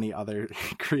so many other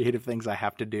creative things I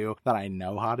have to do that I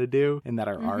know how to do and that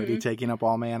are already taking up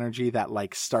all my energy, that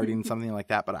like starting something like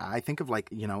that. But I think of like,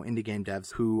 you know, indie game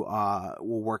devs who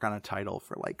will work on a title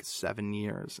for like 7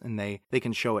 years. And they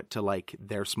can show it to like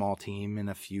their small team and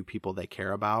a few people they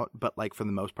care about, but like for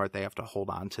the most part they have to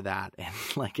hold on to that, and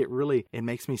like it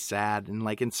makes me sad. And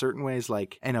like in certain ways,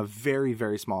 like in a very,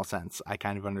 very small sense, I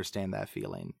kind of understand that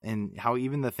feeling, and how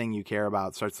even the thing you care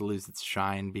about starts to lose its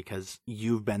shine because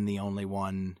you've been the only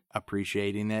one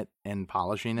appreciating it and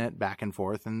polishing it back and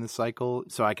forth in this cycle.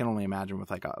 So I can only imagine with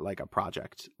like a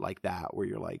project like that where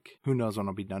you're like, who knows when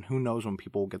it'll be done? Who knows when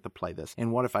people will get to play this?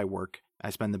 And what if I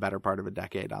spend the better part of a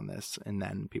decade on this and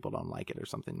then people don't like it or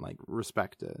something? Like,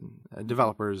 respect to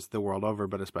developers the world over,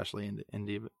 but especially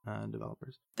indie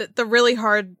developers. The really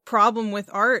hard problem with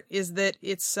art is that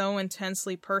it's so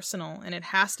intensely personal, and it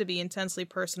has to be intensely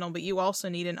personal, but you also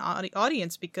need an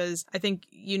audience, because I think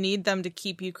you need them to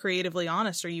keep you creatively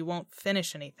honest or you won't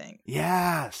finish anything.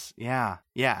 Yes. Yeah,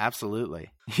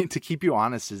 absolutely. To keep you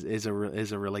honest is a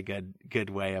really good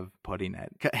way of putting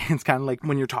it. It's kind of like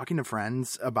when you're talking to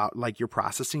friends about like you're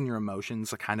processing your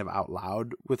emotions kind of out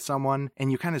loud with someone,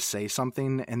 and you kind of say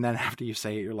something, and then after you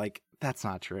say it, you're like, that's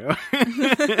not true.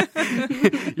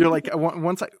 You're like,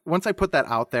 once I put that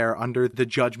out there under the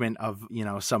judgment of, you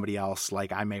know, somebody else,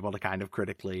 like I'm able to kind of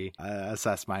critically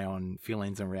assess my own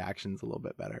feelings and reactions a little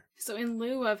bit better. So in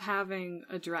lieu of having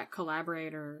a direct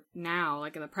collaborator now,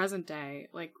 like in the present day,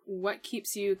 like what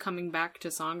keeps you coming back to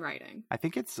songwriting? I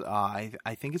think it's I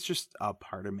think it's just a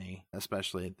part of me,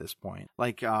 especially at this point.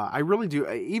 Like I really do,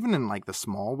 even in like the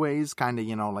small ways, kind of,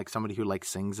 you know, like somebody who like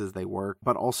sings as they work,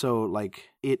 but also like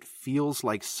it feels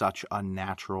like such a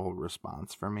natural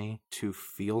response for me to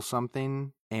feel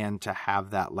something and to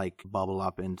have that like bubble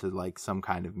up into like some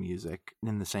kind of music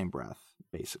in the same breath,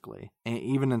 basically. And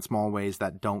even in small ways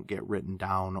that don't get written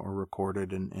down or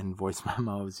recorded in voice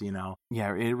memos, you know.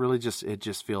 Yeah, it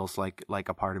just feels like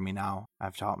a part of me now.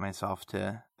 I've taught myself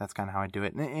to, that's kind of how I do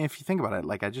it. And if you think about it,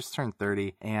 like I just turned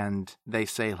 30, and they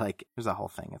say like, there's a whole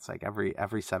thing. It's like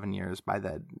every 7 years, by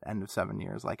the end of 7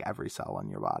 years, like every cell in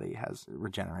your body has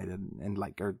regenerated and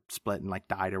like, or split and like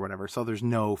died or whatever. So there's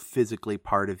no physically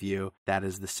part of you that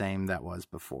is the same that was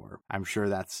before. I'm sure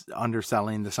that's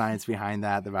underselling the science behind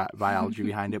that, the biology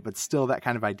behind it, but still that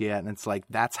kind of idea. And it's like,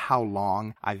 that's how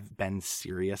long I've been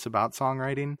serious about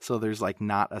songwriting. So there's like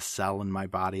not a cell in my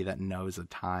body that knows a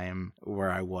time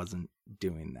where I wasn't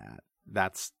doing that.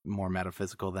 That's more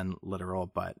metaphysical than literal,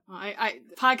 but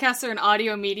podcasts are an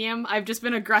audio medium. I've just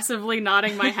been aggressively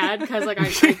nodding my head because like I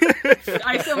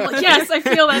feel like, yes, I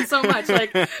feel that so much,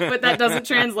 like, but that doesn't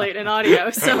translate in audio.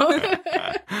 So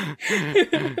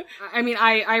I mean,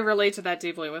 I relate to that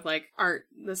deeply with like art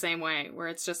the same way, where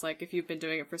it's just like, if you've been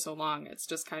doing it for so long, it's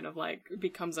just kind of like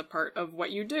becomes a part of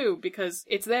what you do because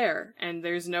it's there, and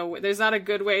there's not a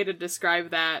good way to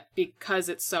describe that because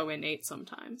it's so innate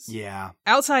sometimes. Yeah.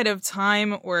 Outside of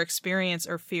time or experience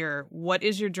or fear, what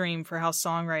is your dream for how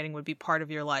songwriting would be part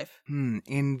of your life?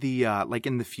 In the like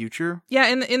in the future? Yeah,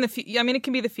 I mean, it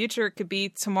can be the future. It could be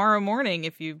tomorrow morning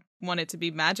if you want it to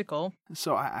be magical.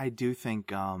 So I do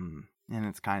think, and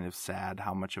it's kind of sad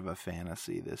how much of a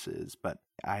fantasy this is, but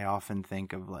I often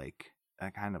think of like a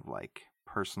kind of like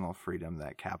personal freedom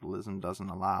that capitalism doesn't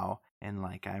allow. And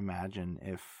like, I imagine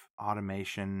if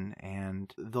automation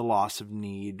and the loss of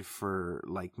need for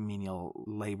like menial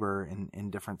labor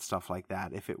and different stuff like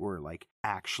that, if it were like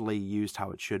actually used how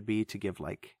it should be to give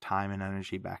like time and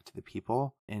energy back to the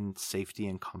people and safety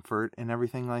and comfort and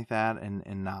everything like that,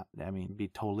 and not, I mean, be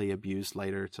totally abused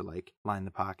later to like line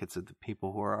the pockets of the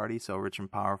people who are already so rich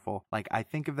and powerful. Like, I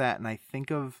think of that and I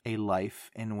think of a life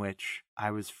in which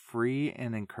I was free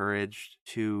and encouraged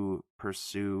to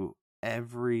pursue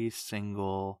every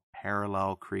single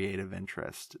parallel creative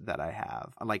interest that I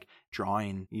have. Like,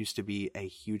 drawing used to be a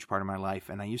huge part of my life,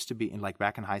 and I used to be in like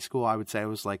back in high school, I would say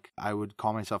I would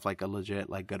call myself like a legit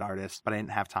like good artist, but I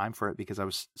didn't have time for it because I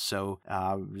was so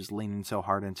was leaning so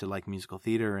hard into like musical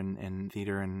theater and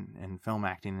theater and film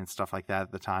acting and stuff like that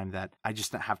at the time that I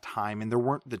just didn't have time, and there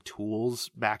weren't the tools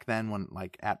back then when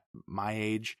like at my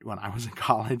age when I was in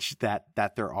college that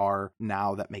there are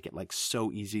now that make it like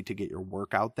so easy to get your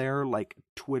work out there, like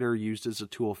Twitter used as a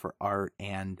tool for art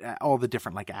and all the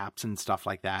different like apps and stuff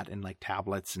like that, and like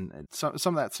tablets, and some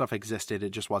of that stuff existed. It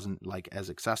just wasn't like as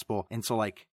accessible. And so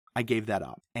like I gave that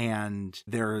up, and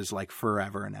there is like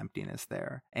forever an emptiness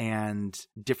there. And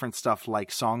different stuff like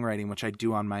songwriting, which I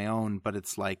do on my own, but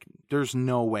it's like there's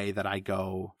no way that I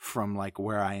go from like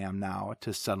where I am now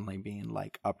to suddenly being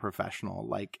like a professional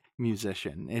like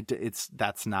musician.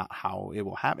 That's not how it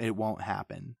will happen. It won't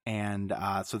happen. And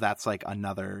so that's like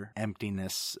another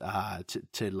emptiness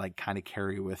to like kind of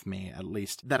carry with me, at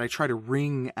least, that I try to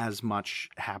wring as much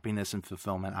happiness and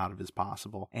fulfillment out of as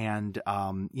possible. And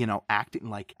acting,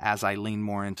 like as I lean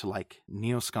more into like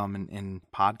Neoscum and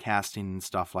podcasting and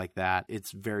stuff like that,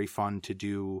 it's very fun to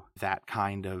do that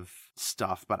kind of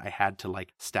stuff, but I had to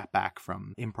like step back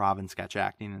from improv and sketch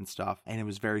acting and stuff, and it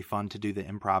was very fun to do the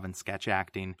improv and sketch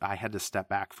acting. I had to step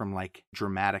back from like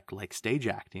dramatic like stage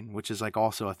acting, which is like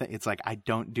also a thing. It's like I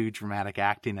don't do dramatic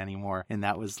acting anymore, and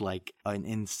that was like an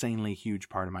insanely huge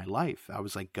part of my life. I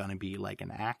was like gonna be like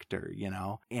an actor,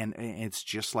 and it's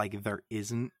just like there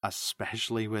isn't,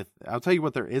 especially with, I'll tell you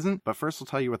what there isn't, but first I'll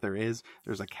tell you what there is.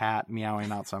 There's a cat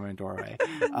meowing outside my doorway.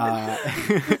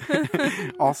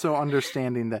 Also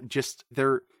understanding that just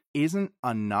there isn't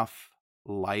enough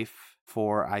life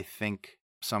for, I think,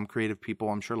 some creative people.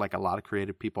 I'm sure like a lot of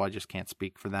creative people, I just can't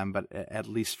speak for them, but at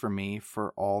least for me,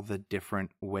 for all the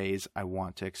different ways I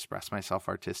want to express myself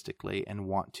artistically and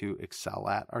want to excel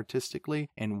at artistically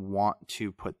and want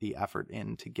to put the effort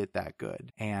in to get that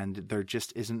good. And there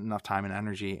just isn't enough time and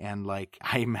energy. And like,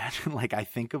 I imagine, like, I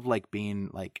think of like being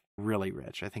like really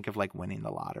rich. I think of like winning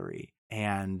the lottery.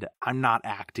 And I'm not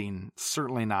acting,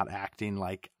 certainly not acting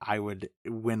like I would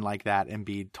win like that and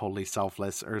be totally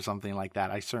selfless or something like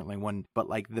that. I certainly wouldn't. But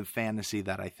like the fantasy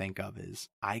that I think of is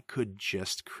I could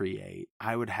just create.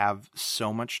 I would have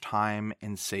so much time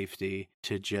and safety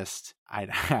to just,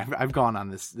 I've gone on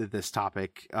this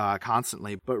topic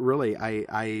constantly, but really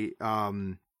I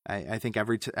think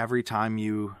every time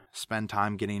you spend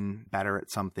time getting better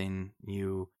at something,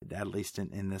 you, at least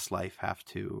in this life, have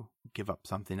to give up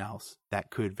something else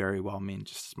that could very well mean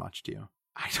just as much to you.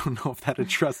 I don't know if that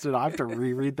addressed it. I have to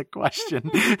reread the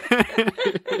question.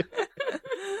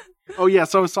 Oh yeah,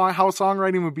 so how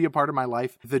songwriting would be a part of my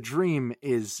life. The dream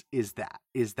is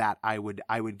that I would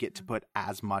get to put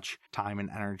as much time and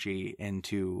energy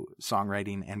into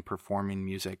songwriting and performing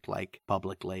music like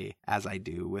publicly as I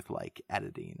do with like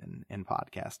editing and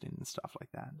podcasting and stuff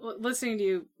like that. Well, listening to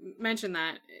you mention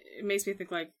that, it makes me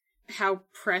think like how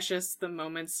precious the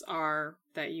moments are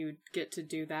that you get to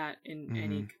do that in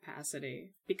any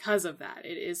capacity. Because of that,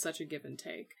 it is such a give and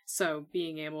take. So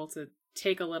being able to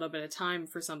take a little bit of time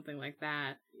for something like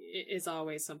that is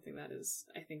always something that is,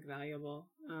 I think, valuable.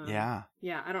 Yeah,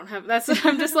 I don't have,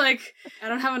 I'm just like, I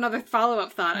don't have another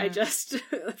follow-up thought. I just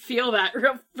feel that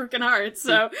real freaking hard.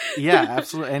 So yeah,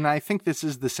 absolutely. And I think this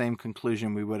is the same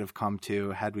conclusion we would have come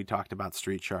to had we talked about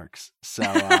Street Sharks. So,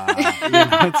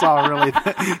 it's all really,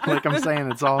 like I'm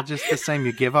saying, it's all just the same.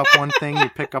 You give up one thing, you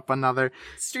pick up another.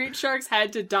 Street Sharks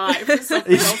had to die for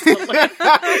something else to live.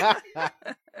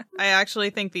 I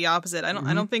actually think the opposite. I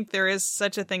don't think there is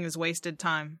such a thing as wasted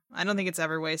time. I don't think it's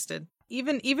ever wasted.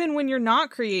 Even when you're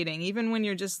not creating, even when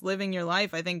you're just living your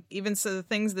life, I think even so the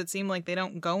things that seem like they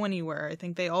don't go anywhere, I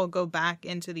think they all go back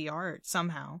into the art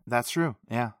somehow. That's true.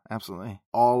 Yeah, absolutely.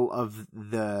 All of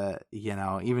the,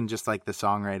 even just like the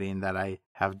songwriting that I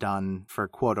have done for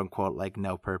quote unquote like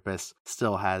no purpose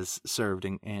still has served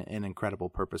an incredible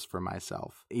purpose for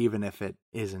myself. Even if it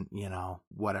isn't, you know,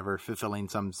 whatever, fulfilling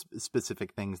some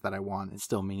specific things that I want, it's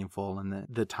still meaningful. And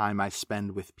the time I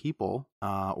spend with people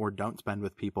or don't spend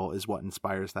with people is what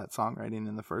inspires that songwriting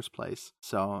in the first place.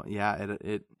 So yeah,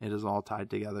 it is all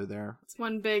tied together there. It's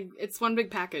one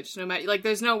big package. No matter, like,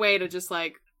 there's no way to just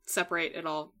like separate it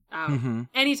all out. Mm-hmm.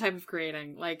 Any type of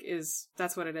creating, like,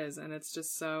 that's what it is. And it's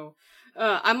just so,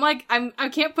 I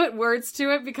can't put words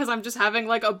to it because I'm just having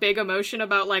like a big emotion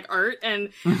about like art, and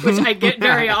which I get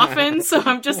very often. So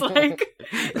I'm just like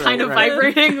kind of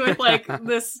vibrating with like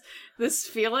this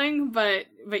feeling, but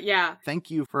yeah.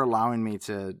 Thank you for allowing me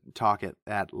to talk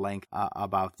at length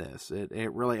about this.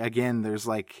 It really, again, there's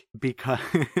like, because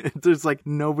there's like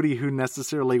nobody who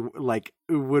necessarily like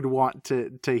would want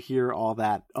to hear all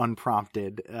that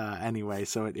unprompted anyway.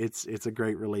 So it's a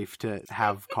great relief to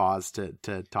have cause to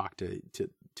talk to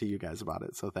you guys about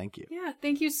it. So thank you. Yeah,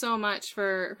 thank you so much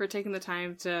for taking the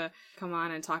time to come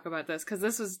on and talk about this, because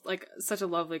this was like such a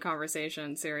lovely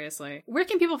conversation. Seriously, where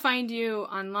can people find you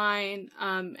online?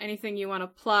 Anything you want to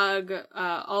plug?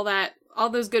 All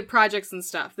those good projects and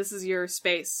stuff. This is your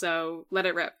space, so let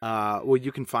it rip. Well,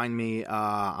 you can find me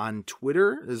on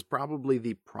Twitter is probably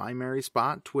the primary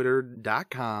spot,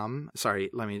 twitter.com. Sorry,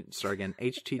 let me start again.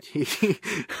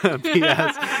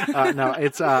 HTTPS. No,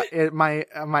 it's my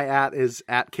at is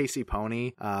at Casey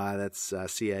Pony. That's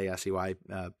CASEY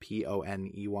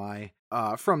PONEY.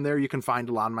 From there, you can find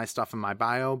a lot of my stuff in my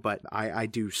bio, but I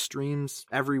do streams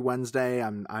every Wednesday.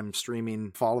 I'm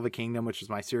streaming Fall of a Kingdom, which is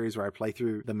my series where I play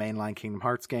through the mainline Kingdom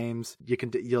Hearts games.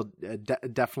 You'll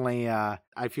definitely, I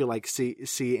feel like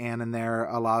see Anne in there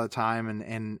a lot of the time,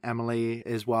 and Emily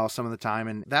as well some of the time.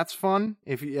 And that's fun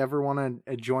if you ever want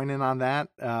to join in on that.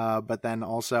 But then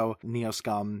also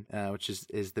Neoscum, which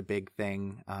is the big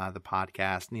thing, the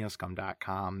podcast,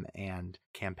 neoscum.com, and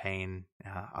campaign,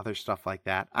 other stuff like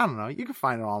that. I don't know. You can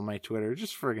find it all on my Twitter.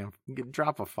 Just friggin'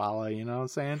 drop a follow, you know what I'm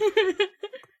saying?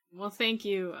 Well, thank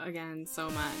you again so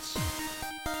much.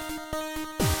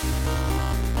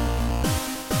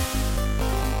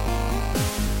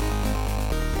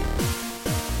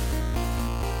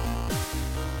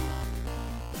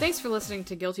 Thanks for listening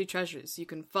to Guilty Treasures. You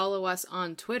can follow us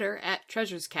on Twitter at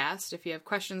TreasuresCast. If you have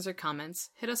questions or comments,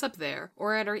 hit us up there,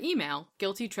 or at our email,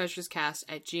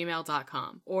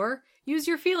 guiltytreasurescast@gmail.com. Or use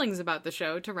your feelings about the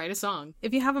show to write a song.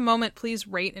 If you have a moment, please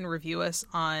rate and review us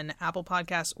on Apple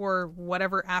Podcasts or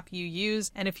whatever app you use.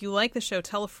 And if you like the show,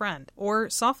 tell a friend, or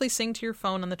softly sing to your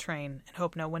phone on the train and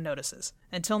hope no one notices.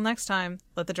 Until next time,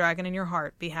 let the dragon in your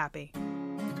heart be happy.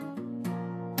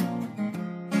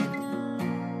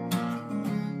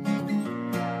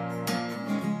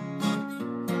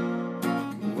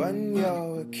 When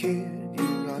you're a kid,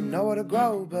 you got nowhere to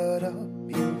grow but up.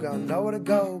 You got nowhere to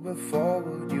go but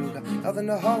forward. You got nothing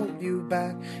to hold you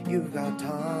back. You've got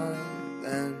time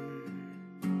then.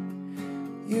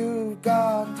 You've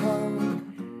got time.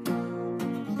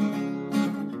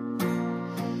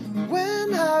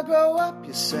 When I grow up,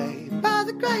 you say, by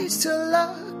the grace to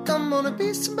luck, I'm gonna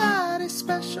be somebody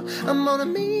special. I'm gonna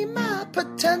meet my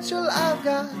potential. I've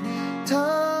got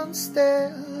time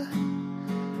still.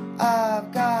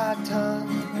 I've got time.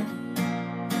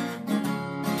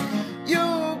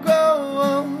 You grow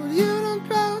old, you don't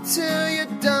grow till you're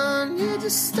done. You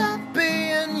just stop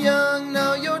being young.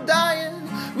 Now you're dying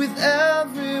with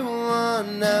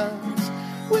everyone else.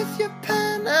 With your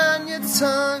pen and your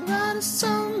tongue, write a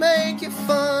song, make it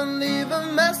fun. Leave a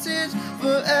message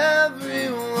for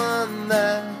everyone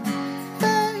that